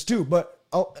places too, but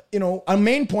a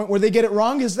main point where they get it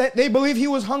wrong is that they believe he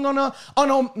was hung on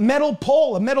a metal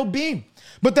pole, a metal beam.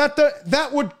 But that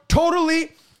would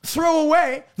totally throw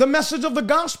away the message of the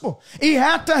gospel. He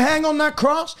had to hang on that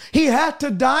cross. He had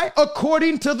to die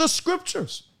according to the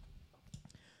scriptures.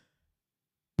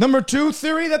 Number two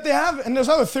theory that they have, and there's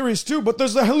other theories too, but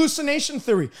there's the hallucination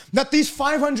theory, that these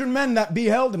 500 men that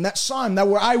beheld him, that saw him, that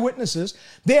were eyewitnesses,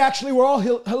 they actually were all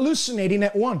hallucinating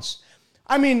at once.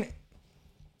 I mean,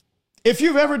 if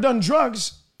you've ever done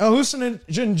drugs, a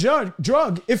hallucinogen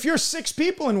drug, if you're 6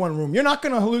 people in one room, you're not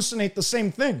going to hallucinate the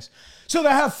same things. So to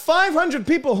have 500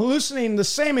 people hallucinating the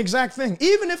same exact thing,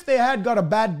 even if they had got a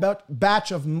bad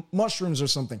batch of mushrooms or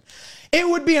something, it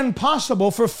would be impossible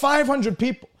for 500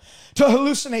 people to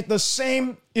hallucinate the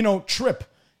same, trip.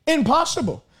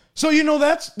 Impossible. So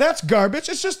that's garbage.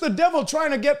 It's just the devil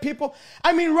trying to get people.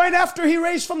 I mean, right after he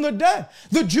raised from the dead,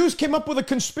 the Jews came up with a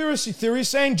conspiracy theory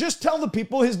saying, just tell the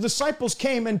people his disciples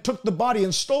came and took the body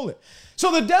and stole it.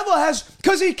 So the devil has,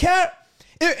 because he can't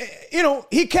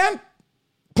he can't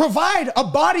provide a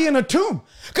body in a tomb.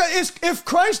 If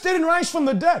Christ didn't rise from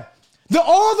the dead,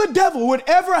 all the devil would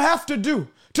ever have to do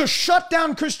to shut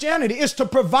down Christianity is to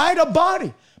provide a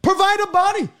body. Provide a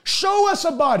body. Show us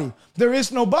a body. There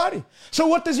is no body. So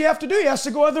what does he have to do? He has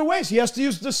to go other ways. He has to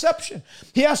use deception.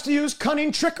 He has to use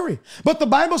cunning trickery. But the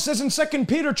Bible says in 2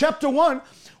 Peter chapter 1,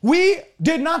 we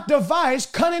did not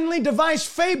cunningly devise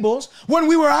fables when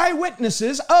we were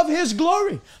eyewitnesses of his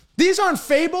glory. These aren't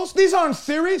fables. These aren't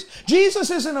theories. Jesus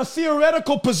isn't a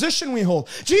theoretical position we hold.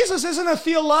 Jesus isn't a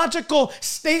theological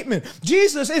statement.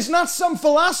 Jesus is not some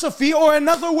philosophy or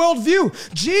another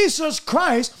worldview. Jesus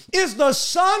Christ is the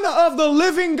Son of the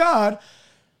living God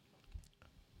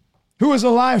who is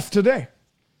alive today.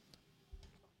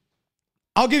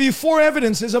 I'll give you 4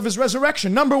 evidences of his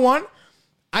resurrection. Number 1,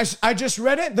 I just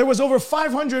read it. There was over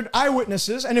 500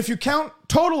 eyewitnesses, and if you count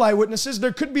total eyewitnesses,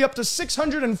 there could be up to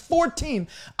 614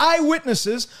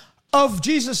 eyewitnesses of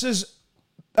Jesus's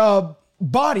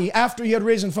body after he had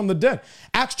risen from the dead.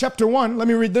 Acts chapter 1, let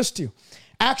me read this to you.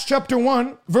 Acts chapter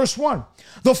 1, verse 1.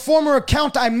 The former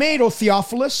account I made, O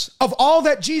Theophilus, of all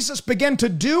that Jesus began to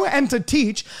do and to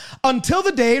teach until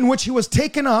the day in which he was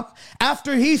taken up,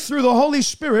 after he, through the Holy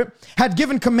Spirit, had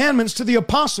given commandments to the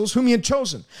apostles whom he had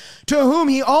chosen, to whom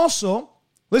he also,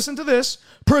 listen to this,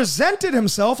 presented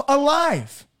himself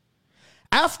alive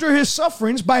after his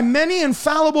sufferings by many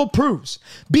infallible proofs,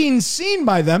 being seen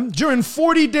by them during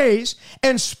 40 days,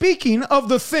 and speaking of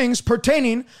the things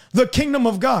pertaining the kingdom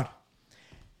of God.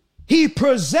 He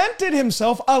presented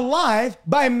himself alive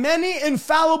by many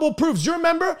infallible proofs. Do you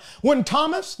remember when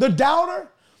Thomas, the doubter,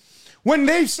 when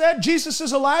they said Jesus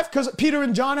is alive because Peter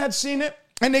and John had seen it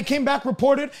and they came back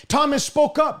reported, Thomas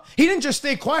spoke up. He didn't just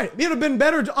stay quiet. He'd have been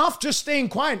better off just staying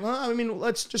quiet. Well, I mean,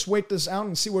 let's just wait this out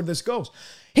and see where this goes.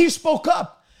 He spoke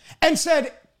up and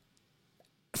said,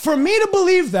 for me to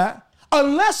believe that,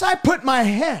 unless I put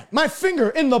my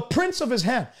finger in the prints of his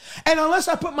hand, and unless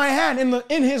I put my hand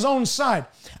in his own side,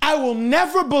 I will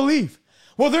never believe.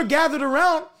 Well, they're gathered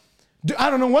around. I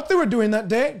don't know what they were doing that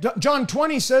day. John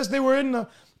 20 says they were in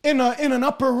an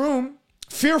upper room,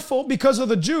 fearful because of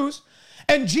the Jews.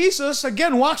 And Jesus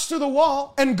again walks to the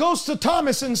wall and goes to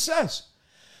Thomas and says,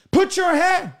 put your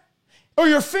hand or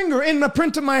your finger in the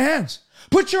print of my hands.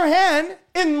 Put your hand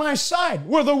in my side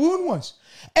where the wound was,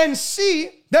 and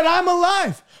see that I'm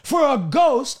alive. For a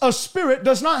ghost, a spirit,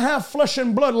 does not have flesh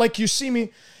and blood like you see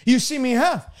me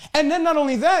have. And then not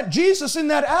only that, Jesus in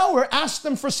that hour asked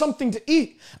them for something to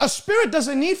eat. A spirit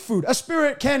doesn't need food. A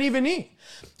spirit can't even eat.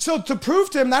 So to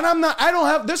prove to him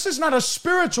that this is not a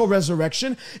spiritual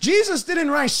resurrection. Jesus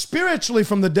didn't rise spiritually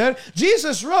from the dead.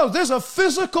 Jesus rose. There's a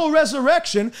physical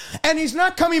resurrection, and he's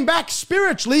not coming back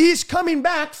spiritually. He's coming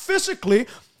back physically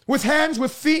with hands,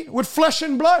 with feet, with flesh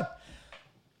and blood.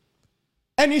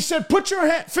 And he said, put your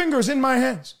fingers in my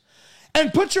hands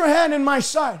and put your hand in my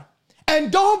side.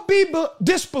 And don't be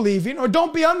disbelieving or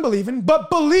don't be unbelieving,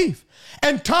 but believe.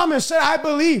 And Thomas said, I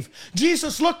believe.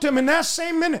 Jesus looked at him in that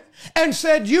same minute and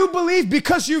said, you believe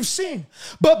because you've seen.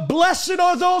 But blessed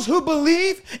are those who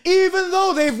believe even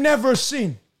though they've never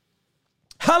seen.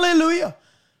 Hallelujah.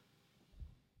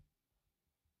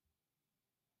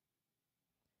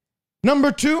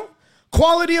 Number 2,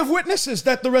 quality of witnesses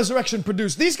that the resurrection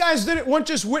produced. These guys weren't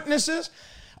just witnesses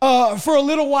for a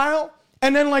little while,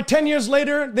 and then like 10 years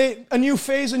later, a new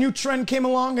phase, a new trend came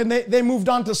along, and they moved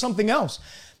on to something else.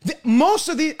 Most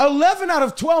of the 11 out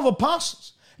of 12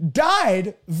 apostles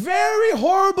died very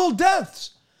horrible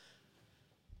deaths.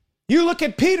 You look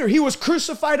at Peter, he was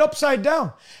crucified upside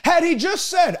down. Had he just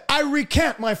said, I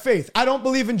recant my faith, I don't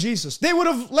believe in Jesus, they would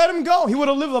have let him go. He would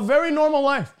have lived a very normal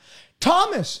life.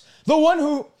 Thomas, the one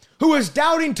who was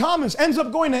doubting Thomas, ends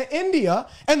up going to India.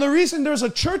 And the reason there's a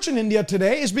church in India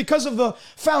today is because of the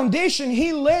foundation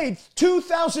he laid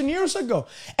 2,000 years ago.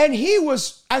 And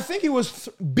I think he was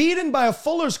beaten by a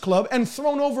Fuller's Club and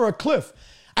thrown over a cliff.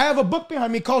 I have a book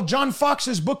behind me called John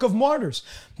Fox's Book of Martyrs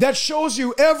that shows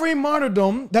you every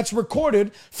martyrdom that's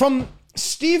recorded from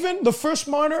Stephen, the first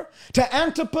martyr, to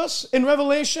Antipas in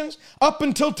Revelations, up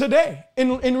until today,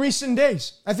 in recent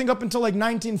days. I think up until like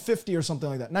 1950 or something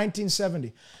like that,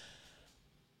 1970.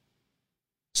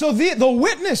 So the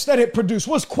witness that it produced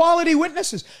was quality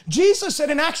witnesses. Jesus said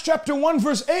in Acts chapter 1,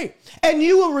 verse 8, and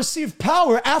you will receive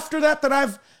power after that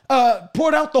I've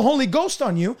poured out the Holy Ghost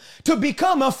on you to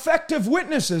become effective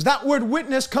witnesses. That word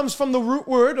witness comes from the root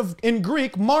word in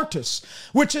Greek, martys,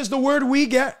 which is the word we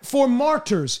get for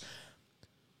martyrs.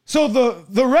 So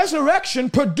the resurrection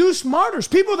produced martyrs,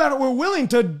 people that were willing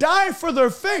to die for their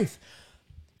faith.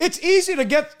 It's easy to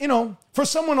get, for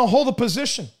someone to hold a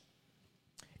position.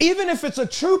 Even if it's a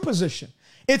true position,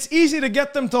 it's easy to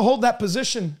get them to hold that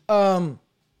position under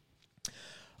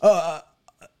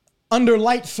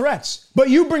light threats. But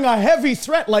you bring a heavy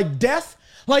threat like death,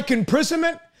 like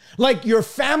imprisonment, like your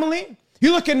family.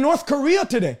 You look in North Korea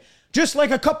today, just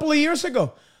like a couple of years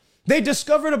ago, they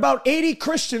discovered about 80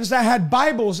 Christians that had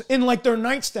Bibles in like their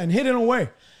nightstand hidden away.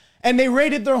 And they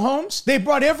raided their homes. They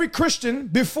brought every Christian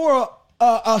before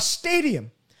a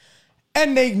stadium.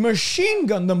 And they machine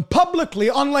gunned them publicly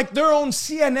on like their own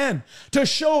CNN to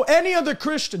show any other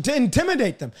Christian, to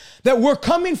intimidate them that we're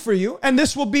coming for you and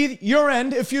this will be your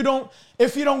end if you don't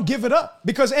give it up.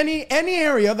 Because any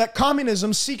area that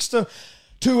communism seeks to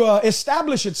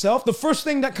establish itself, the first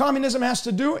thing that communism has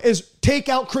to do is take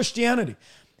out Christianity.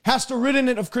 Has to rid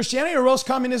it of Christianity, or else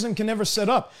communism can never set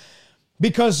up.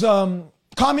 Because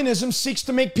communism seeks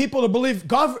to make people to believe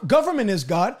government is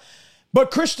God. But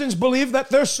Christians believe that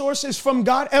their source is from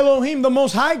God, Elohim, the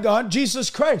Most High God, Jesus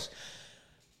Christ.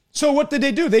 So what did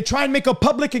they do? They try and make a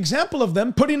public example of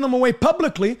them, putting them away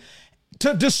publicly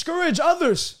to discourage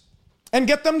others and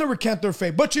get them to recant their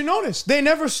faith. But you notice, they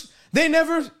never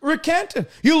recanted.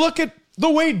 You look at the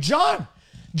way John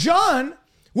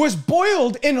was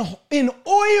boiled in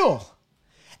oil.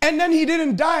 And then he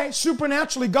didn't die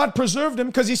supernaturally. God preserved him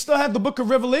because he still had the book of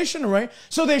Revelation, right?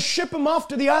 So they ship him off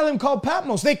to the island called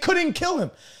Patmos. They couldn't kill him.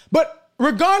 But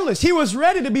regardless, he was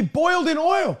ready to be boiled in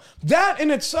oil. That in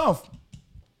itself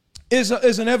is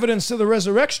an evidence to the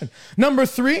resurrection. Number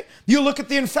 3, you look at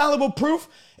the infallible proof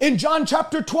in John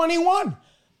chapter 21.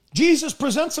 Jesus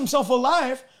presents himself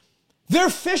alive.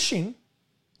 They're fishing,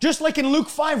 just like in Luke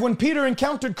 5 when Peter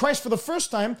encountered Christ for the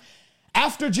first time.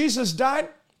 After Jesus died,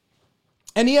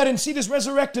 and he hadn't seen his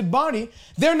resurrected body,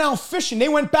 they're now fishing. They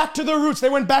went back to their roots. They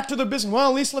went back to their business. Well,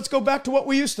 at least let's go back to what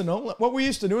we used to know, what we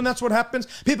used to do. And that's what happens.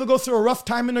 People go through a rough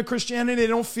time in their Christianity. They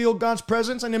don't feel God's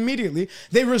presence. And immediately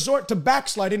they resort to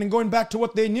backsliding and going back to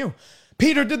what they knew.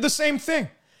 Peter did the same thing.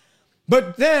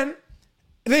 But then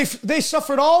they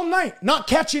suffered all night, not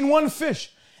catching one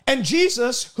fish. And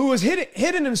Jesus, who was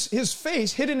hidden his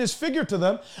face, hidden his figure to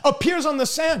them, appears on the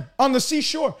sand, on the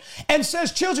seashore, and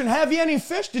says, children, have you any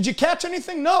fish? Did you catch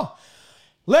anything? No.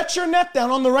 Let your net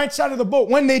down on the right side of the boat.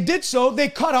 When they did so, they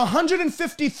caught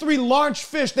 153 large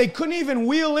fish. They couldn't even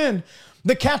wheel in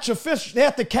the catch of fish. They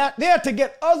had to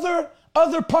get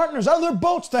other partners, other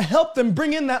boats to help them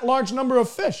bring in that large number of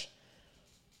fish.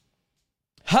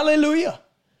 Hallelujah.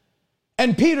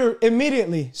 And Peter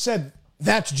immediately said,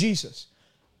 that's Jesus.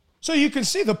 So you can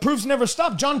see the proofs never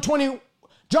stop. John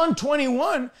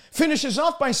 21 finishes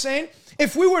off by saying,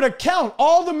 if we were to count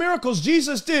all the miracles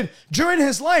Jesus did during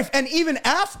his life and even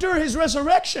after his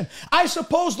resurrection, I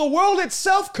suppose the world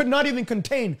itself could not even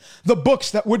contain the books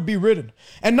that would be written.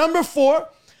 And number 4,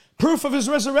 proof of his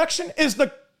resurrection is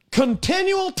the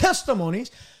continual testimonies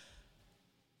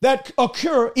that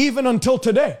occur even until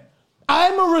today.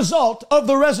 I'm a result of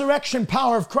the resurrection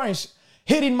power of Christ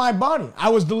hitting my body. I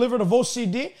was delivered of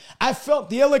OCD. I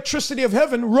felt the electricity of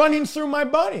heaven running through my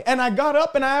body. And I got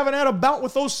up, and I haven't had a bout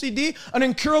with OCD, an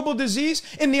incurable disease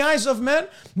in the eyes of men,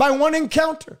 by one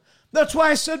encounter. That's why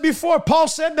I said before, Paul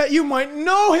said that you might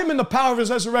know him in the power of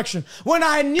his resurrection. When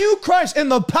I knew Christ in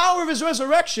the power of his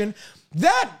resurrection,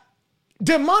 that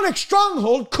demonic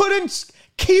stronghold couldn't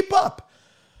keep up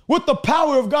with the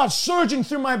power of God surging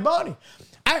through my body.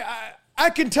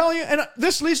 I can tell you, and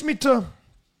this leads me to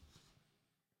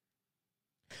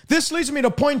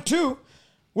point 2,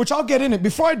 which I'll get in it.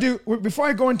 Before I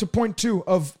go into point 2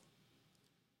 of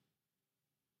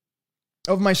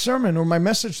my sermon or my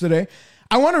message today,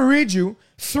 I want to read you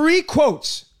 3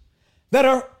 quotes that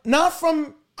are not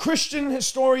from Christian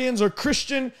historians or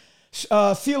Christian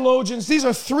theologians. These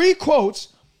are 3 quotes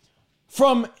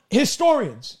from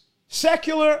historians,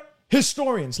 secular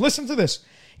historians. Listen to this.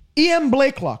 E.M.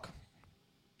 Blakelock.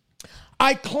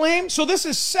 I claim, so this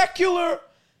is secular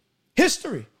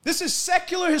history. This is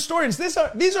secular historians. These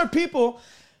are people,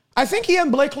 I think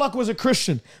E.M. Blakelock was a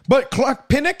Christian, but Clark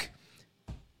Pinnock,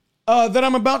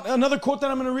 another quote that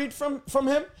I'm going to read from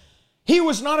him, he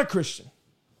was not a Christian.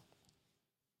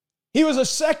 He was a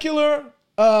secular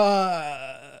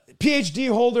PhD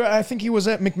holder. I think he was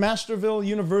at McMasterville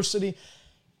University.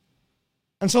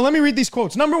 And so let me read these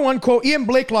quotes. Number 1 quote, E.M.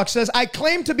 Blakelock says, I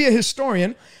claim to be a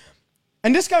historian.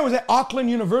 And this guy was at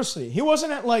Auckland University. He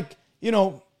wasn't at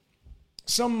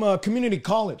some community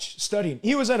college studying.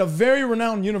 He was at a very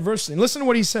renowned university. And listen to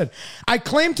what he said. I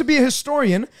claim to be a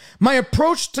historian. My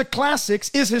approach to classics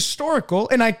is historical.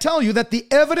 And I tell you that the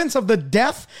evidence of the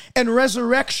death and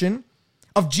resurrection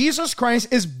of Jesus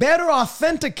Christ is better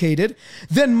authenticated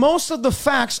than most of the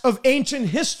facts of ancient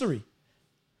history.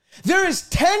 There is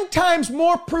 10 times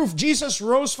more proof Jesus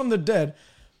rose from the dead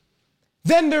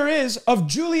than there is of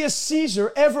Julius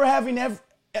Caesar ever having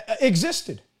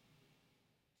existed.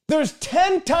 There's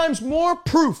 10 times more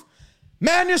proof,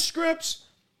 manuscripts,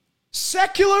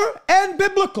 secular and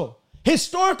biblical,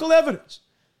 historical evidence,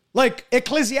 like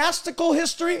ecclesiastical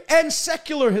history and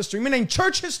secular history, meaning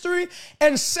church history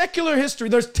and secular history.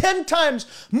 There's 10 times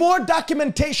more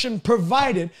documentation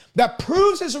provided that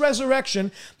proves his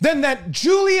resurrection than that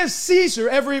Julius Caesar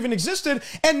ever even existed,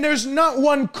 and there's not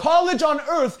one college on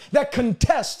earth that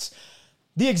contests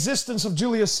the existence of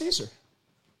Julius Caesar.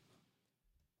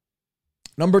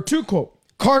 Number 2 quote,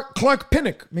 Clark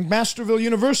Pinnock, McMasterville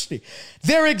University.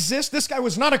 This guy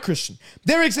was not a Christian.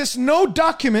 There exists no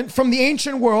document from the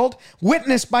ancient world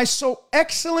witnessed by so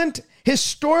excellent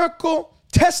historical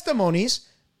testimonies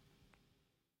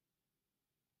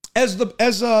as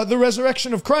the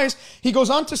resurrection of Christ. He goes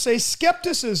on to say,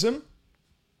 skepticism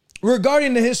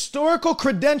regarding the historical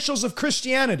credentials of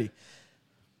Christianity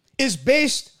is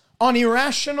based on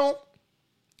irrational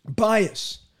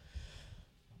bias.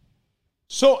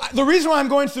 So the reason why I'm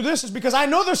going through this is because I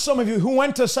know there's some of you who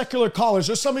went to secular college.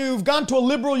 There's some of you who've gone to a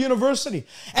liberal university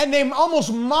and they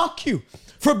almost mock you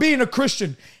for being a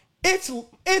Christian.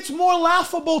 It's more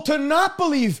laughable to not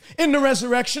believe in the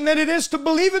resurrection than it is to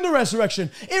believe in the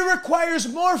resurrection. It requires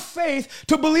more faith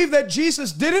to believe that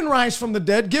Jesus didn't rise from the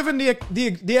dead, given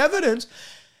the evidence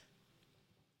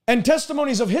and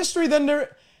testimonies of history, than there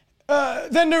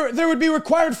would be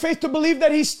required faith to believe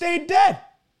that he stayed dead.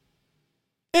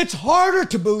 It's harder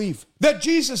to believe that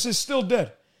Jesus is still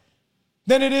dead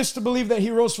than it is to believe that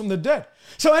he rose from the dead.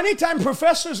 So anytime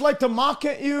professors like to mock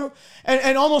at you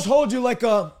and almost hold you like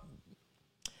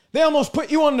they almost put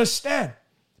you on the stand,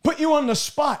 put you on the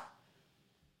spot.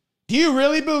 Do you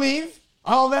really believe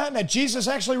all that Jesus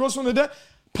actually rose from the dead?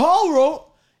 Paul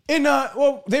wrote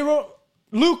they wrote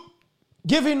Luke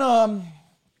giving a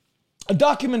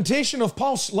documentation of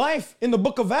Paul's life in the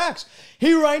book of Acts.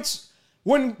 He writes,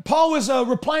 when Paul was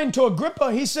replying to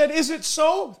Agrippa, he said, is it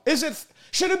so?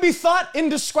 Should it be thought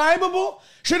indescribable?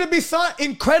 Should it be thought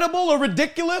incredible or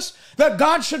ridiculous that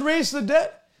God should raise the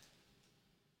dead?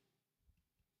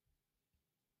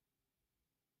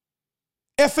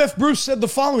 F.F. Bruce said the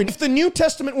following: if the New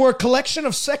Testament were a collection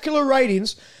of secular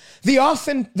writings, their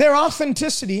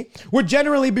authenticity would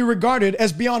generally be regarded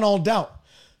as beyond all doubt.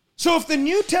 So if the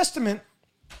New Testament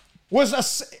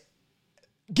was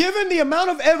given the amount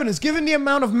of evidence, given the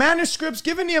amount of manuscripts,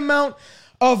 given the amount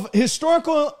of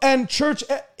historical and church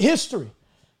history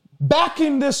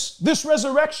backing this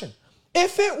resurrection,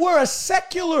 if it were a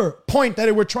secular point that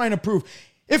it were trying to prove,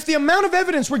 if the amount of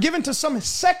evidence were given to some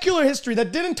secular history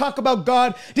that didn't talk about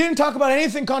God, didn't talk about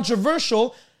anything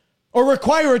controversial or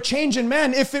require a change in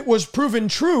man, if it was proven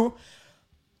true,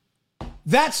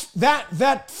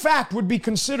 that fact would be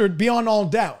considered beyond all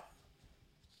doubt.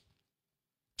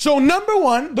 So number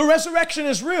one, the resurrection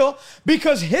is real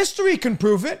because history can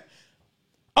prove it.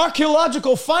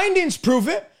 Archaeological findings prove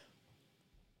it.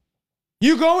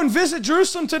 You go and visit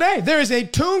Jerusalem today. There is a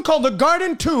tomb called the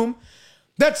Garden Tomb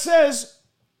that says,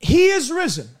 he is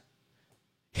risen.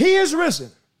 He is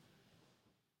risen.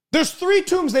 There's 3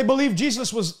 tombs they believe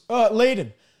Jesus was laid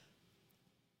in.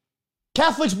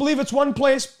 Catholics believe it's one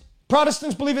place.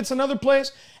 Protestants believe it's another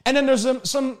place. And then there's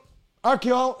some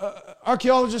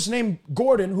archaeologist named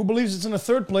Gordon who believes it's in a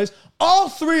third place. All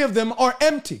 3 of them are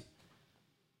empty.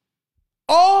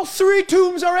 All 3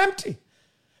 tombs are empty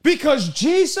because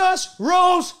Jesus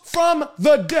rose from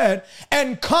the dead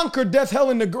and conquered death, hell,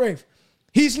 and the grave.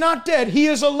 He's not dead. He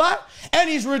is alive, and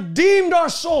he's redeemed our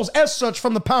souls as such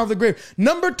from the power of the grave.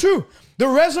 Number 2, the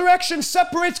resurrection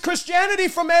separates Christianity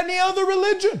from any other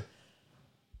religion.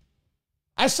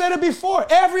 I said it before.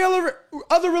 Every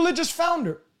other religious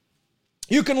founder,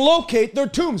 you can locate their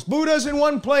tombs. Buddha's in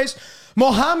one place.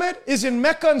 Muhammad is in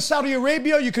Mecca in Saudi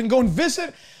Arabia. You can go and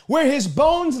visit where his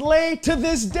bones lay to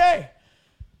this day.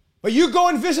 But you go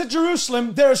and visit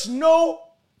Jerusalem, there is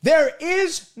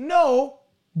no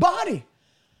body.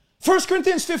 1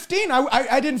 Corinthians 15,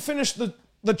 I didn't finish the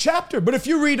chapter, but if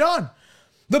you read on,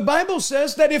 the Bible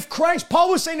says that Paul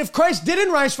was saying if Christ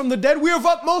didn't rise from the dead, we are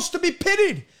of most to be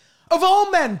pitied. Of all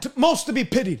men, most to be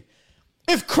pitied.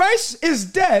 If Christ is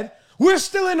dead, we're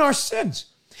still in our sins.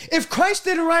 If Christ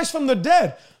didn't rise from the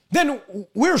dead, then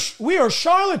we are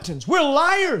charlatans. We're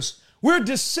liars. We're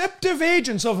deceptive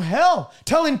agents of hell,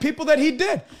 telling people that he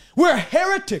did. We're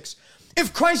heretics.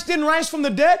 If Christ didn't rise from the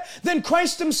dead, then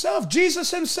Christ himself,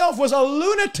 Jesus himself, was a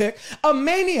lunatic, a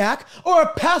maniac, or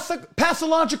a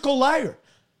pathological liar.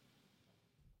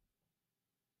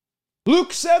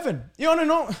 Luke 7. You want to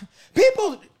know?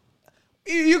 People,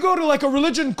 you go to like a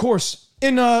religion course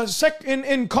in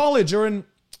college or in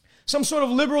some sort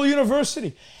of liberal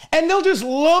university, and they'll just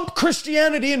lump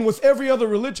Christianity in with every other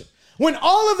religion. When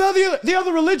all of the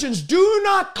other religions do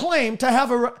not claim to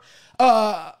have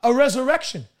a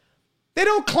resurrection. They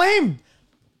don't claim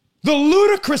the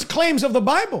ludicrous claims of the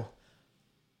Bible.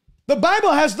 The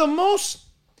Bible has the most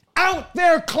out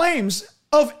there claims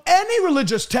of any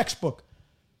religious textbook.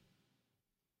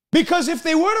 Because if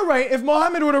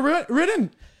Muhammad would have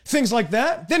written things like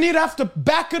that, then he'd have to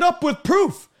back it up with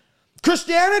proof.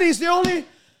 Christianity is the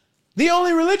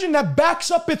only religion that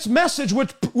backs up its message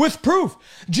with proof.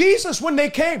 Jesus, when they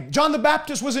came, John the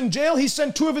Baptist was in jail. He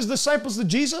sent 2 of his disciples to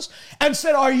Jesus and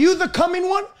said, "Are you the coming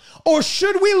one, or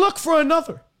should we look for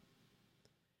another?"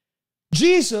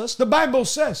 Jesus, the Bible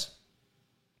says,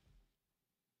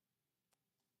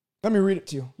 let me read it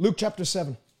to you. Luke chapter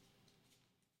 7.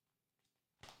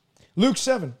 Luke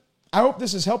 7. I hope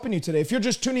this is helping you today. If you're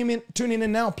just tuning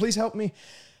in now, please help me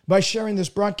by sharing this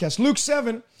broadcast. Luke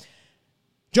 7.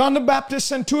 John the Baptist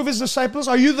sent 2 of his disciples.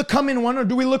 "Are you the coming one, or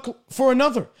do we look for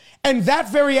another?" And that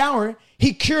very hour,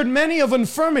 he cured many of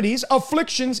infirmities,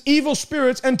 afflictions, evil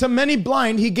spirits, and to many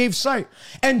blind he gave sight.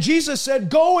 And Jesus said,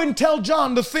 "Go and tell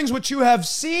John the things which you have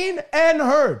seen and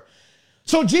heard."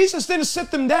 So Jesus didn't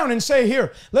sit them down and say,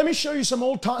 "Here, let me show you some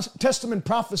Old Testament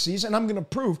prophecies, and I'm going to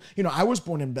prove, I was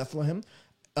born in Bethlehem."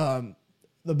 The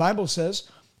Bible says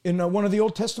in one of the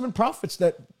Old Testament prophets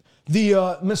that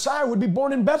the Messiah would be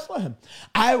born in Bethlehem.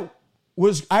 I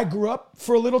grew up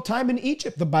for a little time in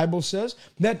Egypt. The Bible says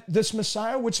that this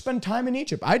Messiah would spend time in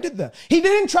Egypt. I did that. He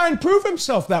didn't try and prove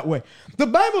himself that way. The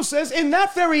Bible says in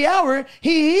that very hour,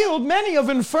 he healed many of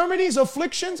infirmities,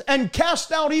 afflictions, and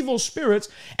cast out evil spirits,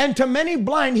 and to many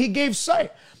blind he gave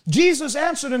sight. Jesus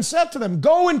answered and said to them,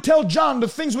 "Go and tell John the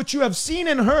things which you have seen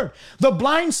and heard. The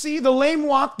blind see, the lame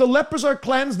walk, the lepers are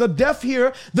cleansed, the deaf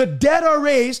hear, the dead are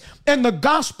raised, and the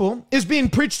gospel is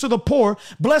being preached to the poor.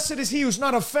 Blessed is he who's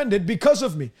not offended because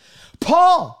of me."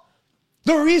 Paul,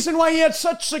 the reason why he had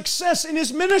such success in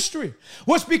his ministry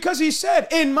was because he said,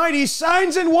 "In mighty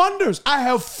signs and wonders, I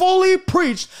have fully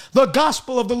preached the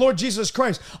gospel of the Lord Jesus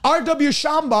Christ." R.W.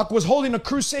 Schambach was holding a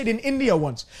crusade in India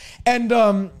once,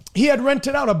 and he had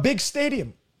rented out a big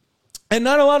stadium. And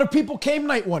not a lot of people came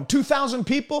night one. 2,000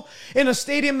 people in a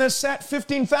stadium that sat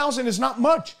 15,000 is not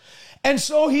much. And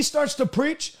so he starts to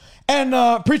preach and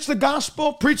preach the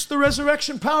gospel, preach the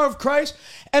resurrection power of Christ.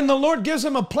 And the Lord gives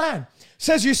him a plan.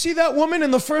 Says, "You see that woman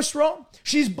in the first row?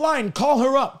 She's blind. Call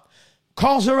her up."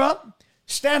 Calls her up,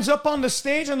 stands up on the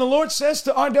stage, and the Lord says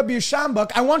to R.W.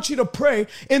 Schambach, "I want you to pray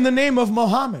in the name of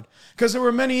Muhammad," because there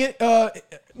were many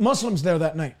Muslims there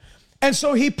that night. And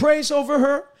so he prays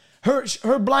over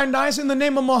her blind eyes in the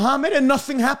name of Muhammad, and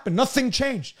nothing happened. Nothing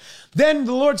changed. Then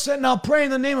the Lord said, "Now pray in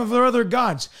the name of their other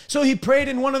gods." So he prayed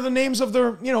in one of the names of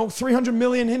their, 300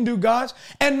 million Hindu gods,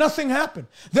 and nothing happened.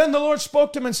 Then the Lord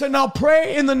spoke to him and said, "Now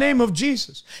pray in the name of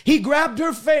Jesus." He grabbed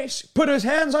her face, put his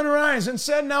hands on her eyes, and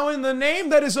said, "Now in the name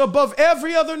that is above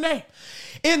every other name,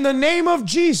 in the name of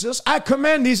Jesus, I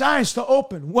command these eyes to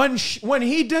open." When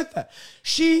he did that,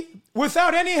 she,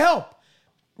 without any help,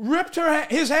 ripped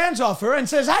his hands off her and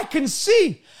says, I can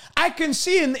see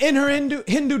in her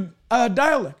Hindu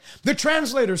dialect. The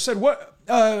translator said, "What?"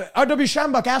 R.W.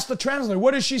 Schambach asked the translator,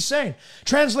 "What is she saying?"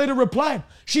 Translator replied,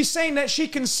 "She's saying that she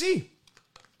can see."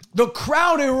 The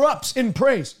crowd erupts in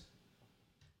praise.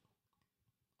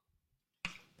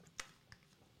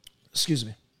 Excuse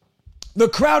me. The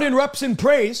crowd erupts in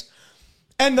praise,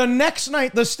 and the next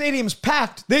night the stadium's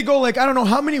packed. They go like, I don't know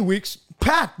how many weeks,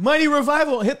 packed. Mighty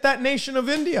revival hit that nation of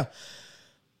India.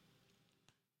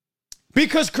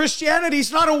 Because Christianity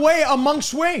is not a way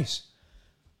amongst ways.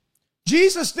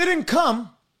 Jesus didn't come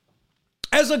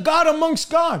as a God amongst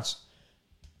gods.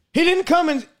 He didn't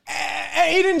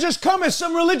just come as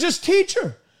some religious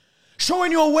teacher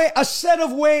showing you a set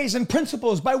of ways and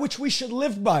principles by which we should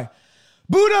live by.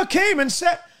 Buddha came and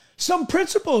set some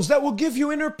principles that will give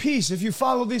you inner peace if you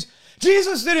follow these.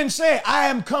 Jesus didn't say, "I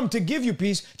am come to give you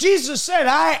peace." Jesus said,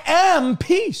 "I am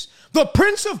peace, the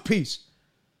Prince of Peace."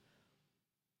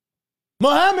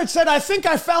 Muhammad said, "I think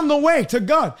I found the way to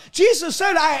God." Jesus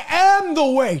said, "I am the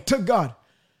way to God."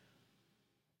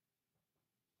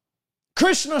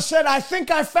 Krishna said, "I think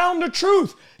I found the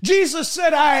truth." Jesus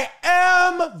said, "I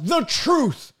am the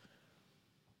truth."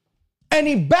 And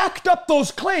he backed up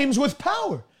those claims with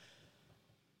power.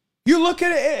 You look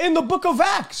at it in the book of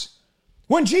Acts.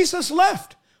 When Jesus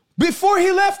left, before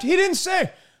he left, he didn't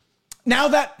say, now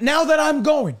that I'm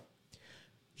going,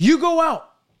 you go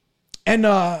out and,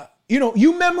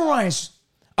 you memorize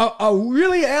a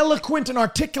really eloquent and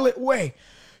articulate way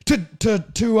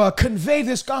to convey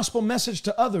this gospel message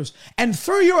to others. And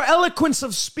through your eloquence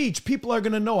of speech, people are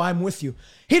going to know I'm with you.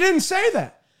 He didn't say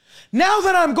that. Now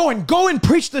that I'm going, go and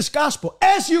preach this gospel.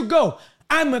 As you go,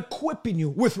 I'm equipping you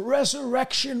with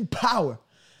resurrection power.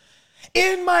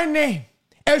 In my name,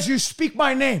 as you speak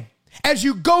my name, as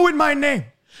you go in my name,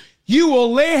 you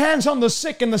will lay hands on the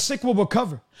sick and the sick will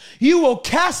recover. You will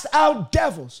cast out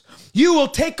devils. You will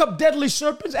take up deadly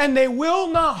serpents and they will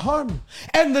not harm you.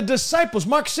 And the disciples,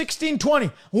 Mark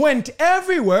 16:20, went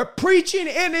everywhere preaching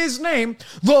in his name,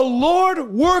 the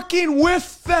Lord working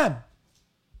with them,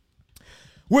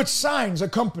 with signs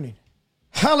accompanied.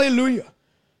 Hallelujah.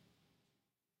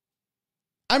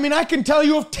 I mean, I can tell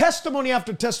you of testimony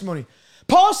after testimony.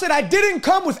 Paul said, I didn't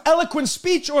come with eloquent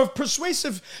speech or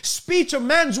persuasive speech of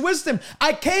man's wisdom.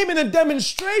 I came in a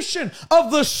demonstration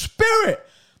of the Spirit.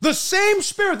 The same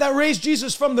Spirit that raised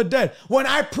Jesus from the dead. When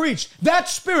I preached, that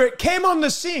Spirit came on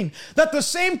the scene. That the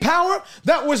same power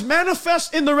that was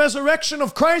manifest in the resurrection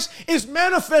of Christ is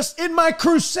manifest in my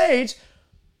crusades,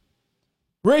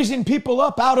 raising people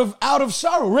up out of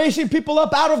sorrow, raising people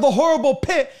up out of the horrible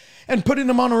pit and putting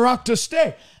them on a rock to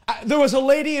stay. There was a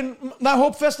lady in that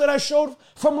Hope Fest that I showed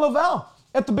from Laval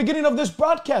at the beginning of this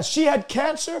broadcast. She had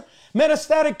cancer,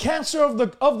 metastatic cancer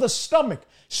of the stomach,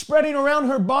 spreading around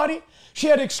her body. She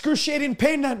had excruciating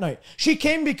pain that night. She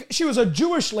came because she was a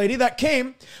Jewish lady that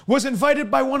came, was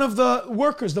invited by one of the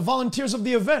workers, the volunteers of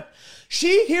the event.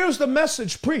 She hears the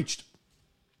message preached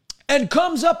and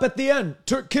comes up at the end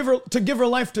to give her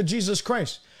life to Jesus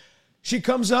Christ. She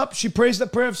comes up, she prays the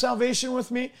prayer of salvation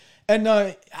with me,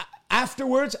 and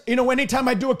afterwards, anytime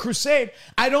I do a crusade,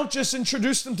 I don't just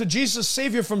introduce them to Jesus,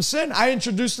 Savior from sin. I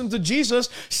introduce them to Jesus,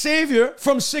 Savior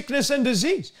from sickness and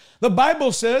disease. The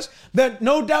Bible says that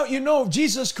no doubt you know of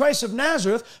Jesus Christ of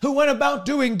Nazareth, who went about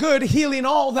doing good, healing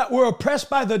all that were oppressed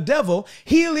by the devil,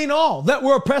 healing all that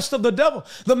were oppressed of the devil.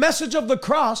 The message of the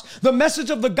cross, the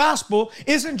message of the gospel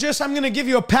isn't just, I'm going to give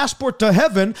you a passport to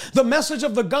heaven. The message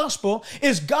of the gospel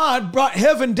is God brought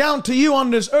heaven down to you on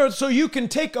this earth so you can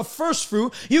take a first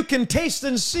fruit, you can taste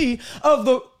and see of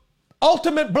the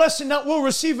ultimate blessing that we'll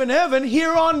receive in heaven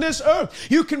here on this earth.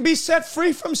 You can be set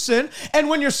free from sin. And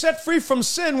when you're set free from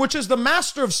sin, which is the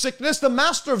master of sickness, the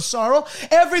master of sorrow,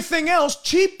 everything else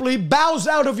cheaply bows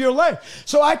out of your life.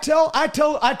 So I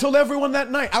told everyone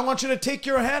that night, I want you to take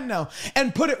your hand now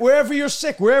and put it wherever you're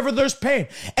sick, wherever there's pain.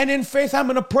 And in faith, I'm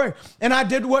going to pray. And I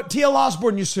did what T.L.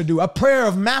 Osborne used to do, a prayer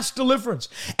of mass deliverance.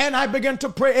 And I began to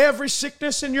pray every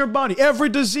sickness in your body, every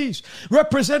disease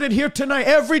represented here tonight,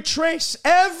 every trace,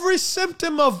 every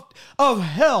symptom of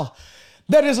hell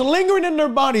that is lingering in their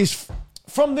bodies.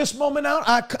 From this moment out,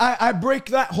 I break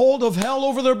that hold of hell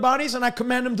over their bodies and I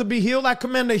command them to be healed. I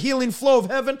command the healing flow of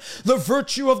heaven, the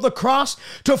virtue of the cross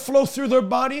to flow through their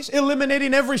bodies,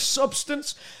 eliminating every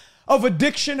substance of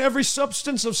addiction, every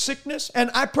substance of sickness.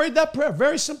 And I prayed that prayer,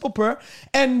 very simple prayer.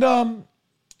 And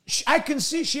I can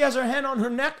see she has her hand on her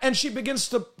neck and she begins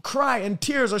to cry and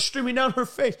tears are streaming down her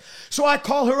face. So I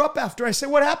call her up after. I say,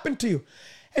 what happened to you?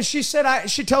 And she said,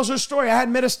 she tells her story. I had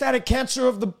metastatic cancer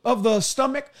of the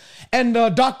stomach, and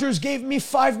doctors gave me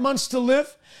 5 months to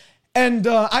live. And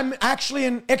I'm actually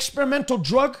an experimental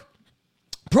drug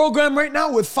program right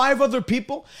now with 5 other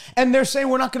people. And they're saying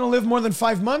we're not going to live more than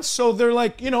 5 months. So they're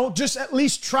like, just at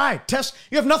least try. Test.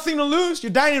 You have nothing to lose.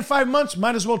 You're dying in 5 months.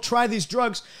 Might as well try these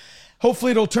drugs.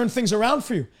 Hopefully it'll turn things around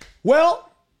for you. Well,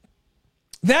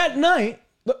 that night,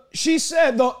 she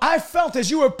said, though, I felt as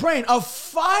you were praying, a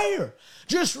fire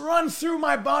just run through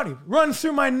my body, run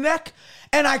through my neck,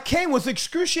 and I came with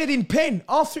excruciating pain.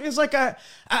 All through, it's like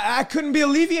I couldn't be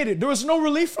alleviated. There was no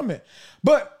relief from it.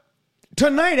 But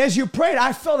tonight, as you prayed,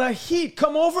 I felt a heat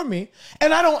come over me,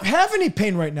 and I don't have any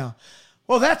pain right now.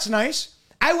 Well, that's nice.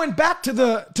 I went back to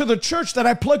the church that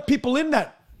I plugged people in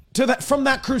from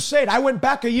that crusade. I went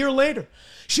back a year later.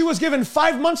 She was given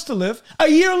 5 months to live. A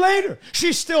year later,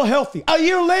 she's still healthy. A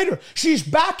year later, she's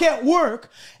back at work.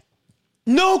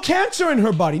 No cancer in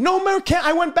her body. No more cancer.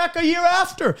 I went back a year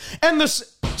after, and the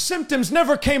symptoms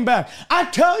never came back. I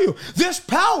tell you, this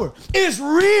power is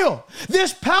real.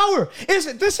 This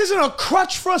isn't a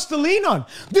crutch for us to lean on.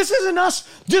 This isn't us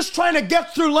just trying to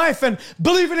get through life and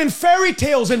believing in fairy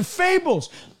tales and fables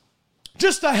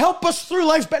just to help us through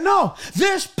life. But no,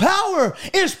 this power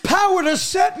is power to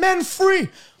set men free.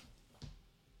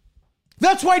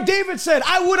 That's why David said,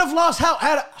 I would have lost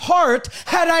heart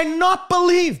had I not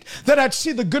believed that I'd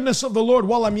see the goodness of the Lord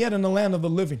while I'm yet in the land of the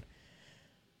living.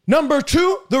 Number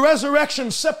 2, the resurrection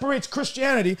separates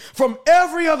Christianity from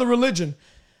every other religion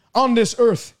on this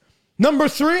earth. Number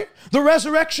 3, the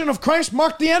resurrection of Christ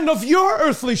marked the end of your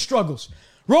earthly struggles.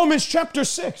 Romans chapter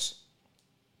 6.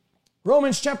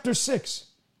 Romans chapter 6.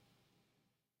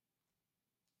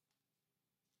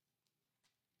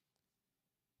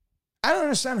 I don't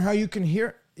understand how you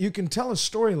can tell a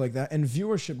story like that and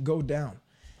viewership go down.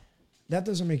 That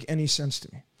doesn't make any sense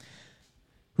to me.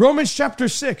 Romans chapter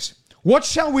 6. What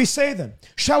shall we say then?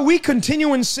 Shall we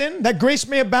continue in sin that grace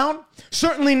may abound?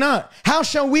 Certainly not. How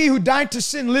shall we who died to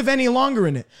sin live any longer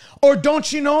in it? Or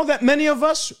don't you know that many of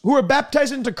us who were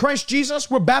baptized into Christ Jesus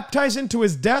were baptized into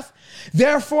his death?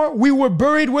 Therefore, we were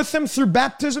buried with him through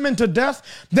baptism into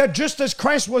death, that just as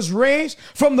Christ was raised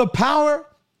from the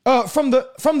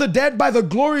dead by the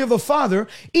glory of the Father,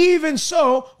 even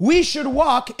so we should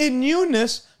walk in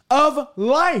newness of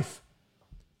life.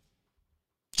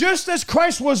 Just as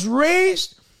Christ was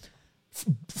raised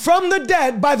from the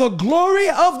dead by the glory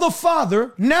of the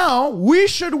Father, now we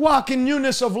should walk in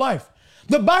newness of life.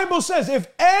 The Bible says, if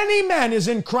any man is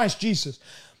in Christ Jesus,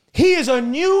 he is a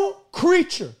new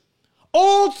creature.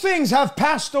 Old things have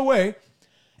passed away.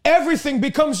 Everything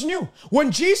becomes new.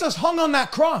 When Jesus hung on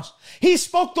that cross, he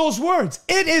spoke those words,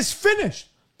 "It is finished."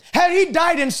 Had he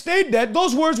died and stayed dead,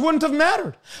 those words wouldn't have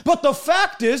mattered. But the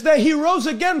fact is that he rose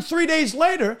again 3 days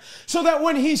later, so that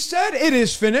when he said it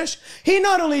is finished, he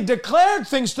not only declared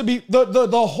things to be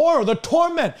the horror, the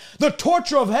torment, the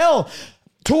torture of hell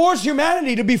towards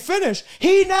humanity to be finished,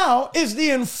 he now is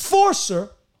the enforcer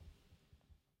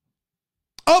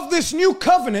of this new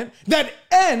covenant that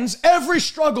ends every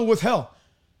struggle with hell.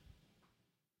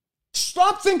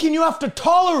 Stop thinking you have to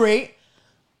tolerate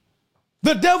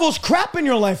the devil's crap in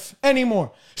your life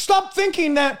anymore. Stop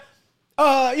thinking that,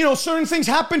 certain things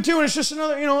happen to you and it's just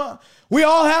another, we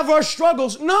all have our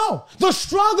struggles. No, the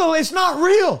struggle is not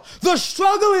real. The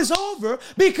struggle is over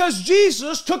because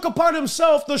Jesus took upon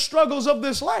himself the struggles of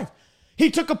this life. He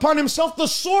took upon himself the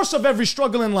source of every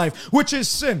struggle in life, which is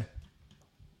sin.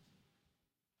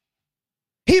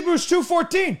 Hebrews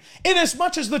 2:14,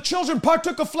 inasmuch as the children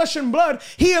partook of flesh and blood,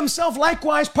 he himself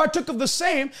likewise partook of the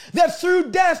same, that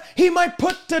through death he might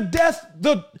put to death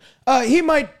he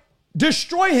might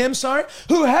destroy him,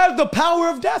 who had the power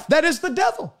of death, that is the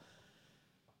devil.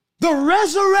 The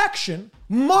resurrection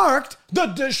marked the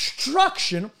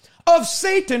destruction of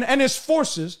Satan and his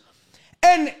forces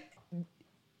and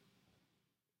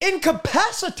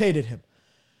incapacitated him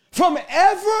from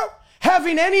ever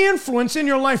having any influence in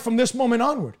your life from this moment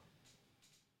onward.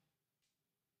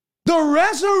 The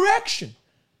resurrection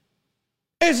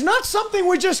is not something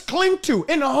we just cling to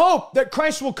in hope that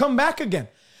Christ will come back again.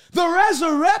 The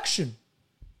resurrection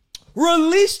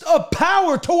released a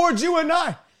power towards you and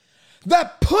I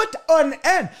that put an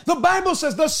end. The Bible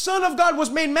says the Son of God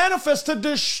was made manifest to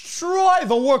destroy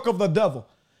the work of the devil.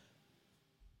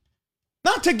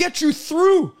 Not to get you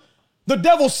through the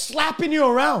devil slapping you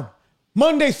around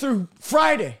Monday through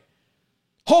Friday,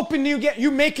 hoping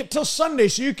you make it till Sunday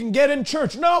so you can get in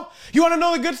church. No, you want to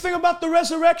know the good thing about the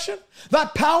resurrection?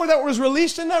 That power that was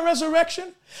released in that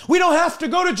resurrection? We don't have to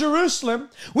go to Jerusalem.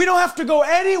 We don't have to go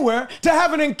anywhere to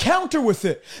have an encounter with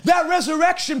it. That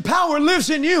resurrection power lives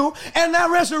in you, and that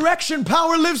resurrection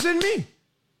power lives in me.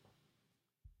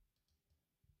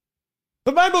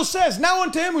 The Bible says, now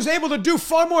unto him who's able to do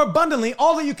far more abundantly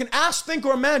all that you can ask, think,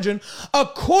 or imagine,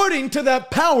 according to that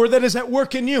power that is at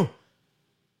work in you.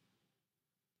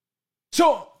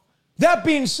 So, that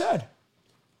being said,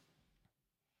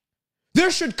 there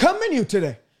should come in you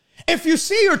today. If you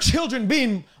see your children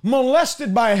being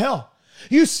molested by hell,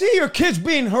 you see your kids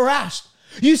being harassed,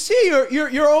 you see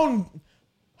your own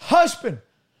husband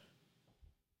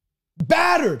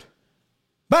battered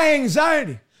by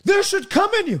anxiety, there should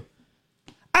come in you.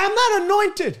 I'm not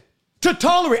anointed to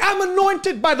tolerate. I'm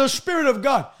anointed by the Spirit of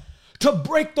God to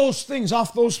break those things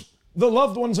off the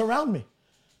loved ones around me.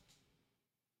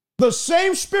 The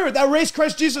same Spirit that raised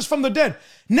Christ Jesus from the dead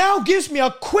now gives me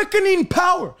a quickening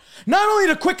power, not only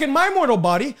to quicken my mortal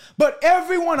body, but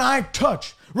everyone I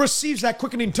touch receives that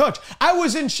quickening touch. I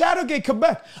was in Chateauguay,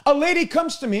 Quebec. A lady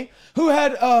comes to me who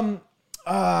had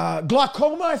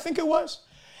glaucoma, I think it was,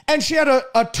 and she had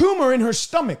a tumor in her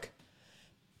stomach.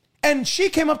 And she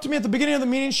came up to me at the beginning of the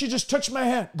meeting. She just touched my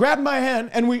hand, grabbed my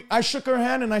hand, and I shook her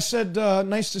hand and I said,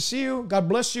 nice to see you. God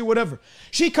bless you, whatever.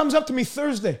 She comes up to me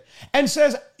Thursday and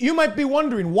says, you might be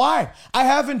wondering why I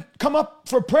haven't come up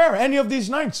for prayer any of these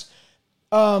nights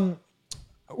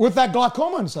with that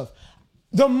glaucoma and stuff.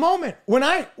 The moment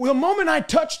I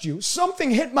touched you, something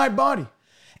hit my body.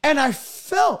 And I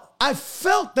felt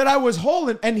that I was whole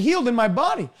and healed in my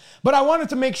body, but I wanted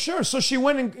to make sure. So she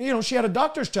went and, she had a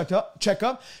doctor's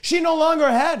checkup. She no longer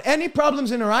had any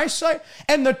problems in her eyesight,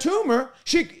 and the tumor,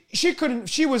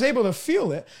 she was able to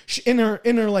feel it in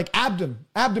her like abdomen.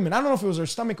 I don't know if it was her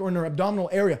stomach or in her abdominal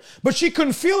area, but she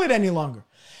couldn't feel it any longer.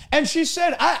 And she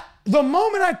said, the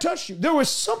moment I touched you, there was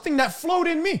something that flowed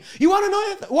in me. You want to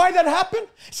know why that happened?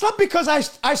 It's not because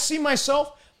I see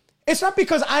myself. It's not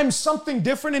because I'm something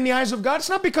different in the eyes of God. It's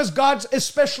not because God's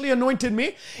especially anointed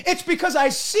me. It's because I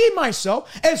see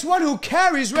myself as one who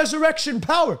carries resurrection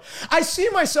power. I see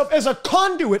myself as a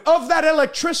conduit of that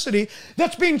electricity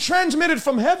that's being transmitted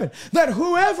from heaven. That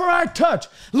whoever I touch,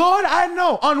 Lord, I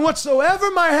know on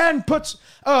whatsoever my hand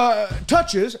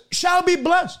touches shall be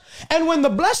blessed. And when the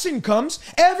blessing comes,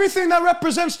 everything that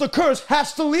represents the curse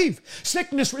has to leave.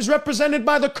 Sickness is represented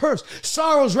by the curse.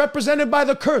 Sorrow is represented by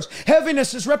the curse.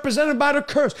 Heaviness is represented by the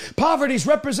curse. Poverty is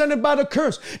represented by the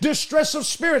curse. Distress of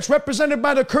spirits represented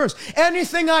by the curse.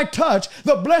 Anything I touch,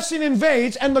 the blessing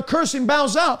invades and the cursing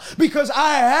bows out because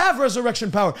I have resurrection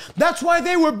power. That's why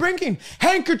they were bringing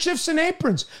handkerchiefs and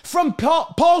aprons from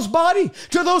Paul's body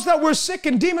to those that were sick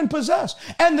and demon possessed.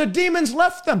 And the demons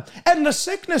left them and the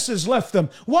sicknesses left them.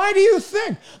 Why do you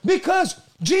think? Because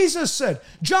Jesus said,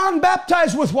 John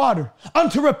baptized with water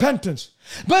unto repentance,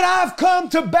 but I've come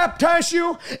to baptize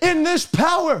you in this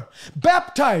power.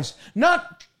 Baptize,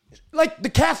 not like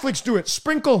the Catholics do it,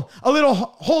 sprinkle a little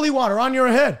holy water on your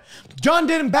head. John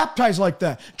didn't baptize like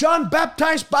that. John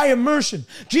baptized by immersion.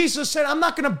 Jesus said, I'm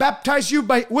not going to baptize you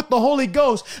with the Holy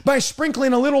Ghost by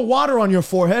sprinkling a little water on your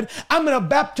forehead. I'm going to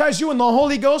baptize you in the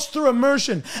Holy Ghost through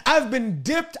immersion. I've been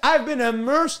dipped. I've been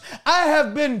immersed. I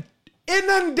have been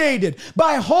inundated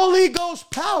by Holy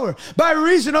Ghost power by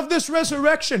reason of this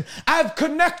resurrection. I've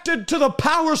connected to the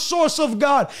power source of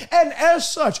God, and as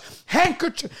such,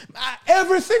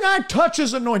 everything I touch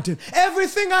is anointed.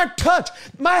 Everything I touch,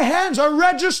 my hands are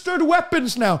registered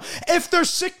weapons now. If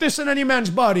there's sickness in any man's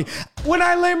body, when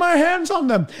I lay my hands on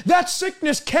them, that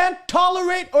sickness can't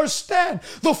tolerate or stand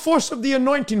the force of the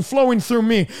anointing flowing through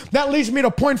me. That leads me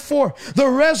to point 4. The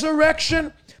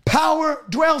resurrection power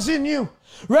dwells in you.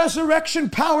 Resurrection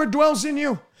power dwells in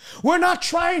you. We're not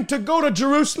trying to go to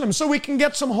Jerusalem so we can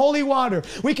get some holy water.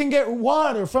 We can get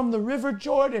water from the River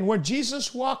Jordan where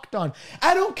Jesus walked on.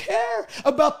 I don't care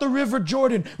about the River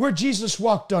Jordan where Jesus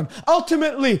walked on.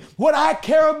 Ultimately, what I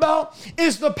care about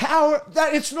is the power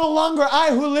that it's no longer I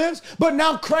who lives, but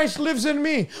now Christ lives in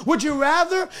me. Would you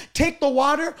rather take the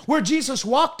water where Jesus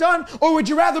walked on, or would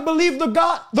you rather believe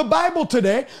the Bible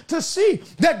today to see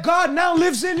that God now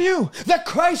lives in you, that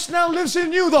Christ now lives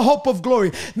in you, the hope of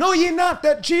glory? Know ye not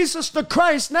that Jesus the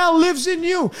Christ now lives in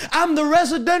you? I'm the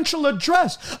residential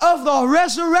address of the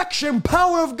resurrection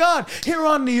power of God here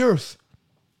on the earth.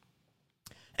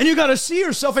 And you got to see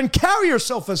yourself and carry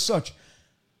yourself as such.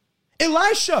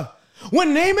 Elisha,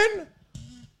 when Naaman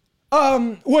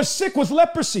was sick with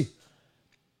leprosy,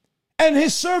 and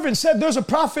his servant said, there's a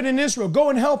prophet in Israel, go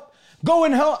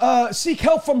and seek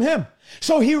help from him.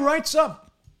 So he writes up,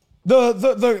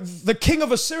 the king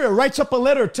of Assyria writes up a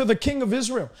letter to the king of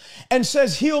Israel and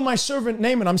says, heal my servant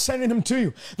Naaman, I'm sending him to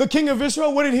you. The king of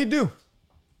Israel, what did he do?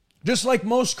 Just like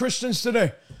most Christians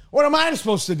today. What am I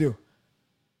supposed to do?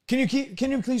 Can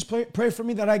you please pray for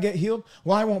me that I get healed?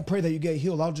 Well, I won't pray that you get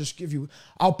healed.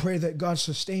 I'll pray that God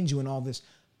sustains you in all this.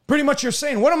 Pretty much you're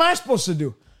saying, what am I supposed to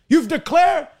do? You've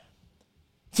declared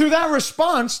through that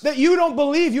response that you don't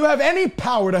believe you have any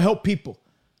power to help people.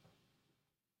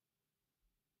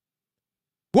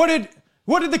 What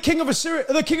did the king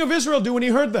of Israel do when he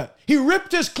heard that? He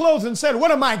ripped his clothes and said,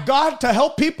 what am I, God, to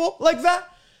help people like that?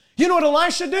 You know what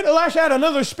Elisha did? Elisha had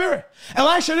another spirit.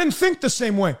 Elisha didn't think the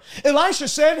same way. Elisha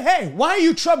said, hey, why are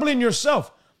you troubling yourself?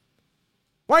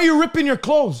 Why are you ripping your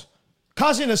clothes,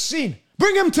 causing a scene?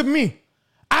 Bring him to me.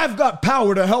 I've got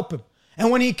power to help him.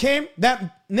 And when he came,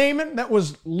 that Naaman, that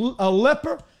was a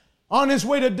leper on his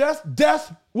way to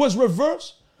death was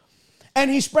reversed. And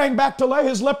he sprang back to life,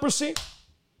 his leprosy.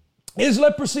 His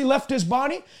leprosy left his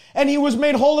body, and he was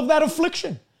made whole of that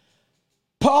affliction.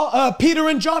 Peter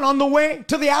and John on the way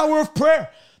to the hour of prayer.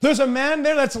 There's a man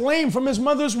there that's lame from his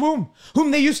mother's womb,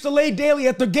 whom they used to lay daily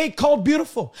at the gate called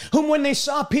Beautiful, whom when they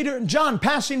saw Peter and John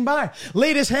passing by,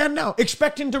 laid his hand out,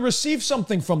 expecting to receive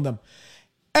something from them.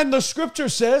 And the scripture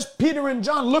says, Peter and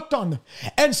John looked on them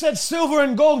and said, silver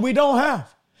and gold we don't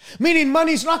have. Meaning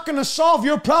money's not going to solve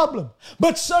your problem,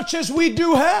 but such as we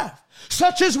do have.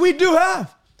 Such as we do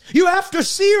have. You have to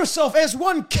see yourself as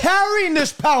one carrying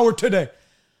this power today.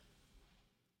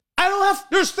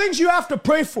 There's things you have to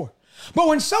pray for. But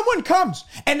when someone comes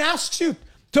and asks you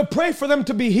to pray for them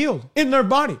to be healed in their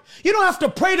body, you don't have to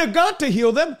pray to God to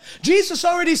heal them. Jesus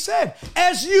already said,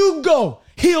 as you go,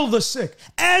 heal the sick.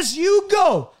 As you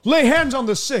go, lay hands on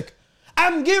the sick.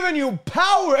 I'm giving you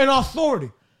power and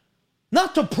authority.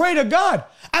 Not to pray to God.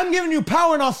 I'm giving you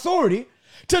power and authority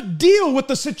to deal with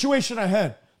the situation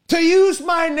ahead. To use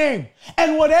my name.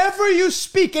 And whatever you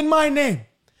speak in my name,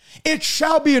 it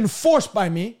shall be enforced by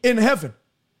me in heaven.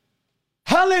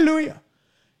 Hallelujah.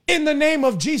 In the name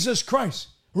of Jesus Christ,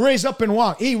 raise up and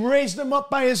walk. He raised him up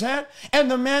by his hand,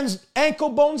 and the man's ankle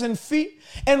bones and feet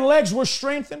and legs were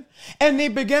strengthened. And they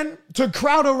began to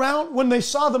crowd around when they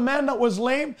saw the man that was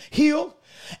lame healed.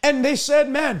 And they said,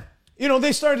 man,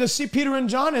 they started to see Peter and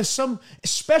John as some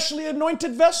specially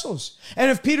anointed vessels.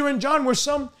 And if Peter and John were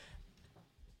some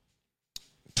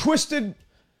twisted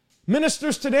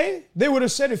ministers today, they would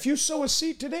have said, if you sow a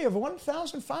seed today of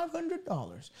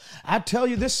 $1,500, I tell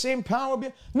you this same power will be...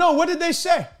 No, what did they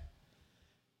say?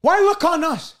 Why look on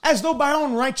us as though by our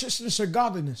own righteousness or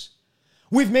godliness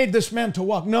we've made this man to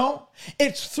walk? No,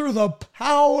 it's through the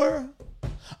power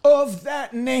of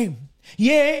that name.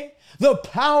 Yea, the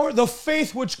power, the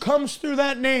faith which comes through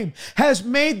that name has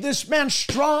made this man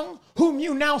strong, whom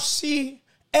you now see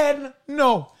and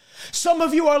know. Some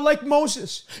of you are like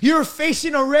Moses. You're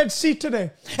facing a Red Sea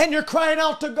today, and you're crying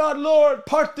out to God, Lord,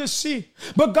 part this sea.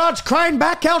 But God's crying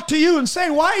back out to you and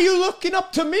saying, why are you looking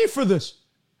up to me for this?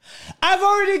 I've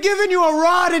already given you a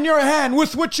rod in your hand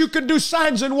with which you can do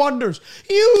signs and wonders.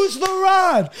 Use the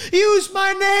rod. Use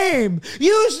my name.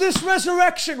 Use this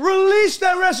resurrection. Release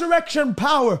that resurrection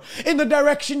power in the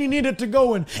direction you need it to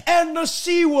go in. And the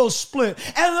sea will split.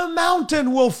 And the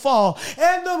mountain will fall.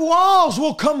 And the walls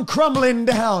will come crumbling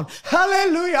down.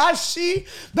 Hallelujah. I see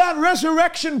that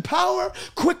resurrection power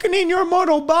quickening your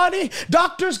mortal body.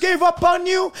 Doctors gave up on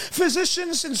you.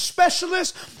 Physicians and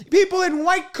specialists, people in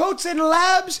white coats and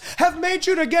labs have made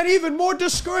you to get even more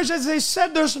discouraged as they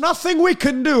said there's nothing we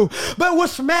can do. But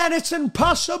with man it's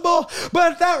impossible.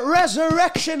 But that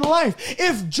resurrection life,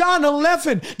 if John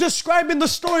 11 describing the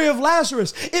story of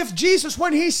Lazarus, if Jesus,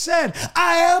 when he said,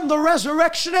 I am the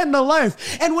resurrection and the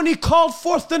life, and when he called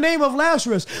forth the name of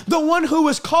Lazarus, the one who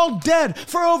was called dead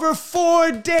for over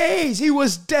 4 days, he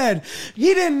was dead.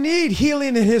 He didn't need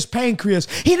healing in his pancreas.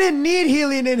 He didn't need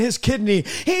healing in his kidney.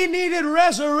 He needed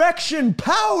resurrection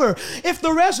power. If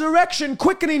the resurrection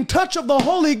quickening touch of the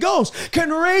Holy Ghost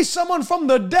can raise someone from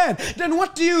the dead, then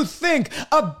what do you think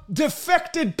a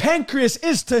defected pancreas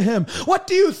is to him? What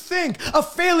do you think a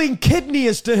failing kidney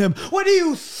is to him? What do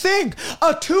you think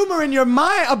a tumor in your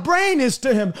mind, a brain is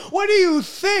to him? What do you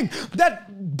think that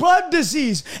blood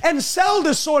disease and cell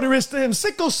disorder is to him?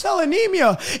 Sickle cell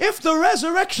anemia. If the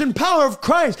resurrection power of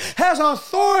Christ has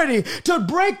authority to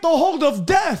break the hold of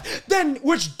death, then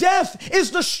which death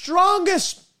is the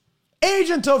strongest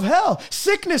agent of hell.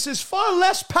 Sickness is far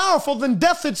less powerful than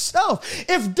death itself.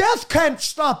 If death can't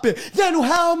stop it, then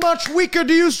how much weaker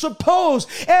do you suppose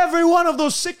every one of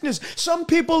those sickness? Some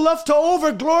people love to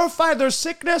over glorify their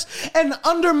sickness and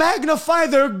under magnify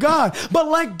their God. But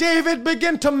like David,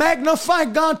 begin to magnify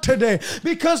God today,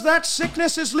 because that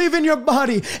sickness is leaving your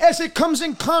body as it comes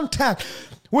in contact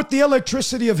with the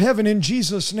electricity of heaven in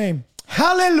Jesus' name.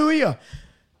 Hallelujah.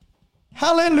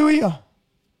 Hallelujah.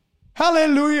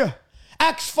 Hallelujah.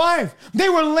 Acts 5, they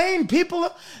were laying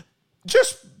people,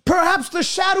 just perhaps the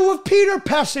shadow of Peter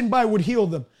passing by would heal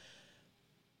them.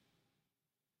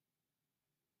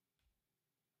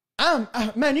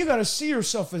 Man, you got to see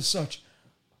yourself as such.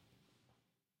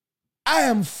 I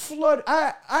am flooded.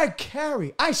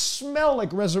 I smell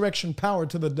like resurrection power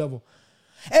to the devil.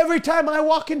 Every time I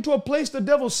walk into a place, the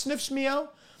devil sniffs me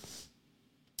out,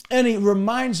 and he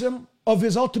reminds him of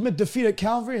his ultimate defeat at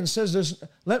Calvary and says,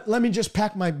 let me just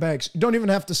pack my bags. You don't even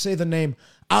have to say the name.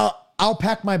 I'll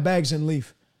pack my bags and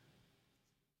leave.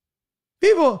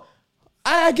 People,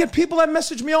 I get people that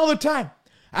message me all the time.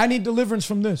 I need deliverance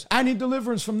from this. I need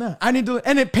deliverance from that. And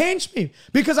it pains me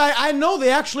because I know they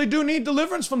actually do need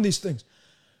deliverance from these things.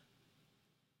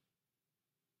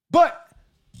 But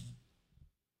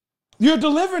your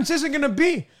deliverance isn't going to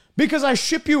be because I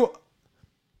ship you,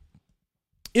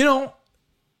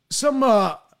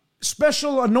 some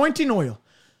special anointing oil.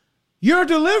 Your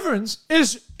deliverance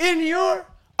is in your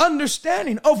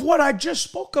understanding of what I just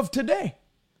spoke of today.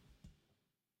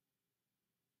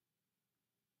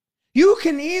 You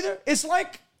can it's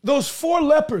like those 4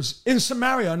 lepers in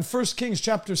Samaria in 1 Kings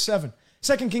chapter 7,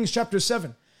 2 Kings chapter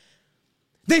 7.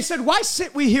 They said, why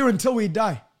sit we here until we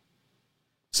die?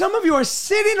 Some of you are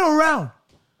sitting around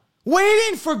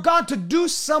waiting for God to do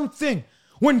something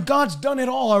when God's done it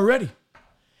all already.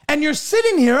 And you're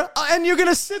sitting here and you're going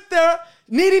to sit there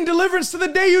needing deliverance to the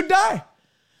day you die.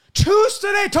 Choose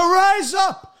today to rise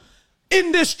up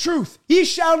in this truth. Ye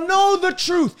shall know the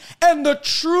truth, and the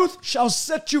truth shall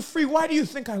set you free. Why do you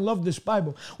think I love this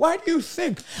Bible? Why do you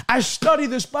think I study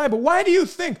this Bible? Why do you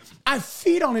think I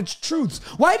feed on its truths?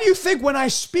 Why do you think when I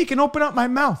speak and open up my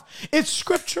mouth, it's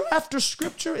scripture after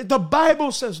scripture? The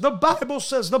Bible says, the Bible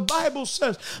says, the Bible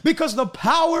says, because the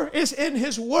power is in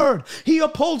his word. He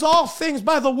upholds all things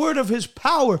by the word of his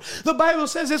power. The Bible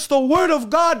says it's the word of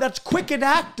God that's quick and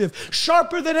active,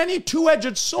 sharper than any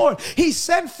two-edged sword. He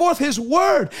sent forth his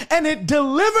word, and it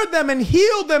delivered them and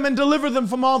healed them and delivered them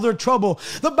from all their trouble.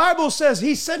 The Bible says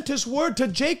he sent his word to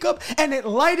Jacob, and it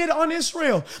lighted on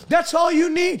Israel. That's all you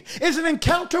need, is an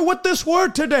encounter with this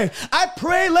word today. I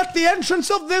pray, let the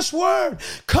entrance of this word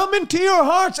come into your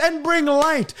hearts and bring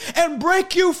light and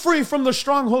break you free from the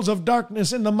strongholds of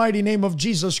darkness in the mighty name of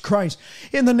Jesus Christ.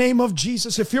 In the name of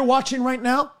Jesus. If you're watching right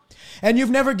now and you've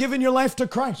never given your life to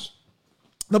Christ,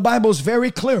 the Bible is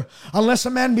very clear. Unless a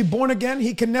man be born again,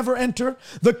 he can never enter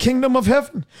the kingdom of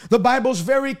heaven. The Bible is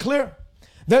very clear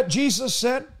that Jesus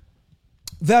said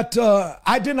that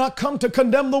I did not come to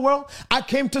condemn the world. I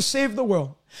came to save the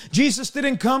world. Jesus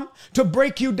didn't come to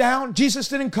break you down. Jesus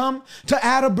didn't come to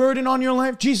add a burden on your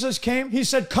life. Jesus came. He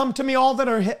said, come to me all that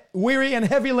are weary and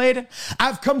heavy laden.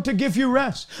 I've come to give you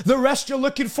rest. The rest you're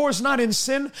looking for is not in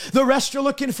sin. The rest you're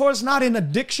looking for is not in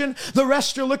addiction. The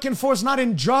rest you're looking for is not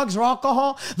in drugs or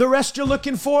alcohol. The rest you're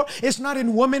looking for is not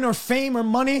in women or fame or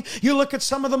money. You look at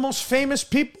some of the most famous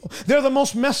people. They're the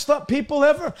most messed up people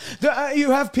ever.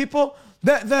 You have people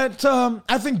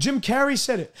I think Jim Carrey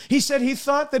said it. He said he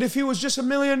thought that if he was just a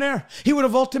millionaire, he would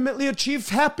have ultimately achieved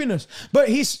happiness. But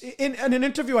he's in an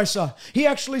interview I saw, he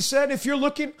actually said, if you're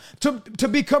looking to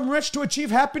become rich, to achieve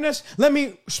happiness, let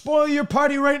me spoil your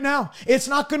party right now. It's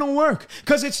not going to work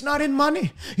because it's not in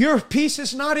money. Your peace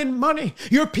is not in money.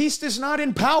 Your peace is not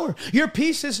in power. Your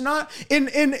peace is not in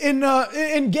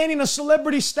gaining a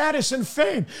celebrity status and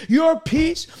fame. Your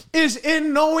peace is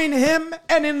in knowing him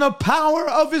and in the power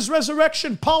of his resurrection.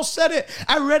 Paul said it.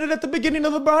 I read it at the beginning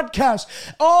of the broadcast.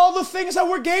 All the things that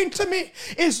were gained to me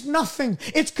is nothing.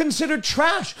 It's considered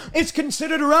trash. It's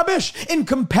considered rubbish in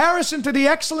comparison to the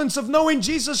excellence of knowing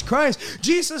Jesus Christ.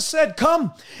 Jesus said,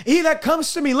 come, he that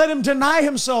comes to me, let him deny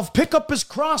himself, pick up his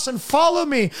cross and follow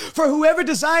me. For whoever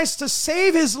desires to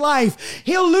save his life,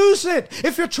 he'll lose it.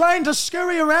 If you're trying to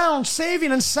scurry around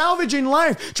saving and salvaging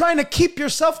life, trying to keep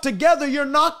yourself together, you're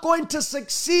not going to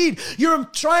succeed. You're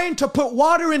trying to put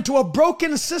water into a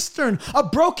broken cistern, a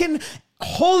broken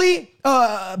holy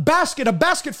basket, a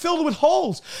basket filled with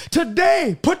holes.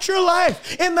 Today, put your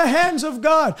life in the hands of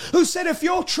God, who said, if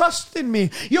you'll trust in me,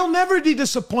 you'll never be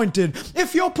disappointed.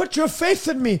 If you'll put your faith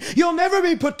in me, you'll never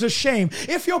be put to shame.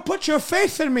 If you'll put your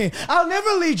faith in me, I'll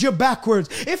never lead you backwards.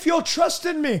 If you'll trust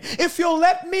in me, if you'll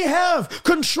let me have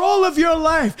control of your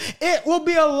life, it will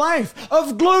be a life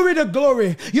of glory to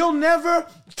glory. You'll never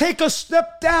take a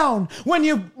step down. When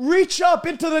you reach up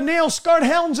into the nail-scarred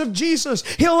hands of Jesus,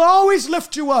 he'll always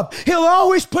lift you up. He'll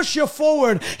always push you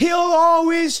forward. He'll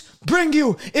always bring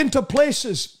you into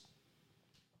places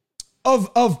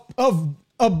of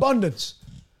abundance.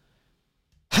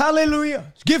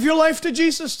 Hallelujah. Give your life to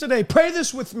Jesus today. Pray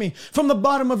this with me from the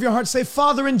bottom of your heart. Say,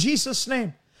 Father, in Jesus'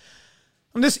 name,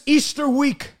 on this Easter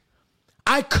week,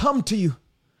 I come to you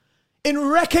in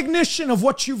recognition of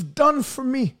what you've done for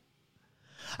me.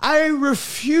 I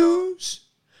refuse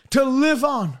to live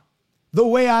on the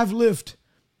way I've lived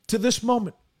to this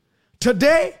moment.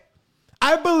 Today,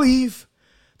 I believe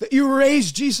that you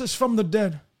raised Jesus from the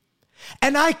dead.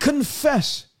 And I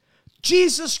confess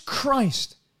Jesus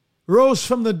Christ rose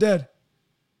from the dead.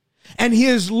 And he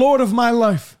is Lord of my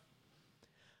life.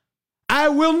 I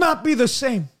will not be the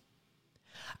same.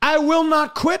 I will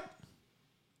not quit.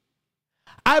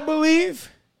 I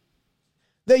believe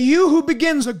that you who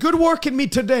begins a good work in me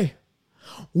today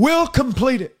will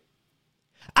complete it.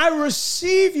 I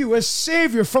receive you as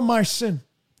Savior from my sin.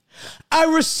 I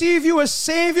receive you as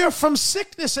Savior from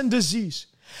sickness and disease.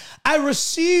 I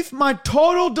receive my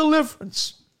total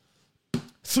deliverance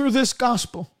through this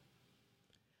gospel.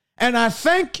 And I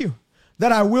thank you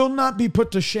that I will not be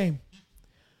put to shame.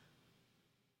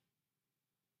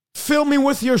 Fill me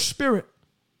with your Spirit.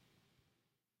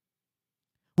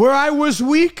 Where I was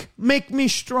weak, make me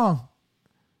strong.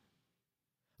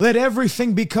 Let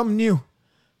everything become new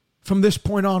from this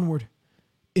point onward.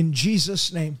 In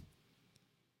Jesus' name.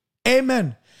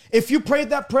 Amen. If you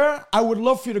prayed that prayer, I would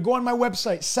love for you to go on my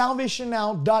website,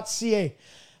 salvationnow.ca.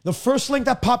 The first link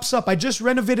that pops up, I just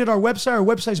renovated our website. Our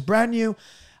website's brand new.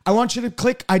 I want you to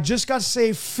click, I just got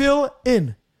saved, fill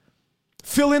in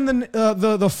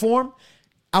the form.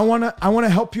 I want to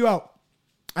help you out.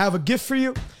 I have a gift for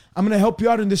you. I'm going to help you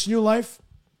out in this new life.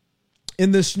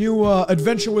 in this new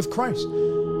adventure with Christ.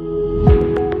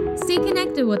 Stay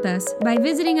connected with us by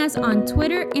visiting us on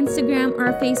Twitter, Instagram,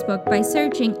 or Facebook by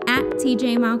searching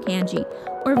 @TJ Malkanji,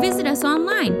 or visit us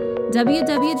online,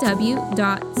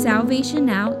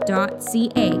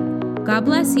 www.salvationnow.ca. God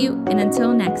bless you, and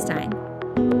until next time.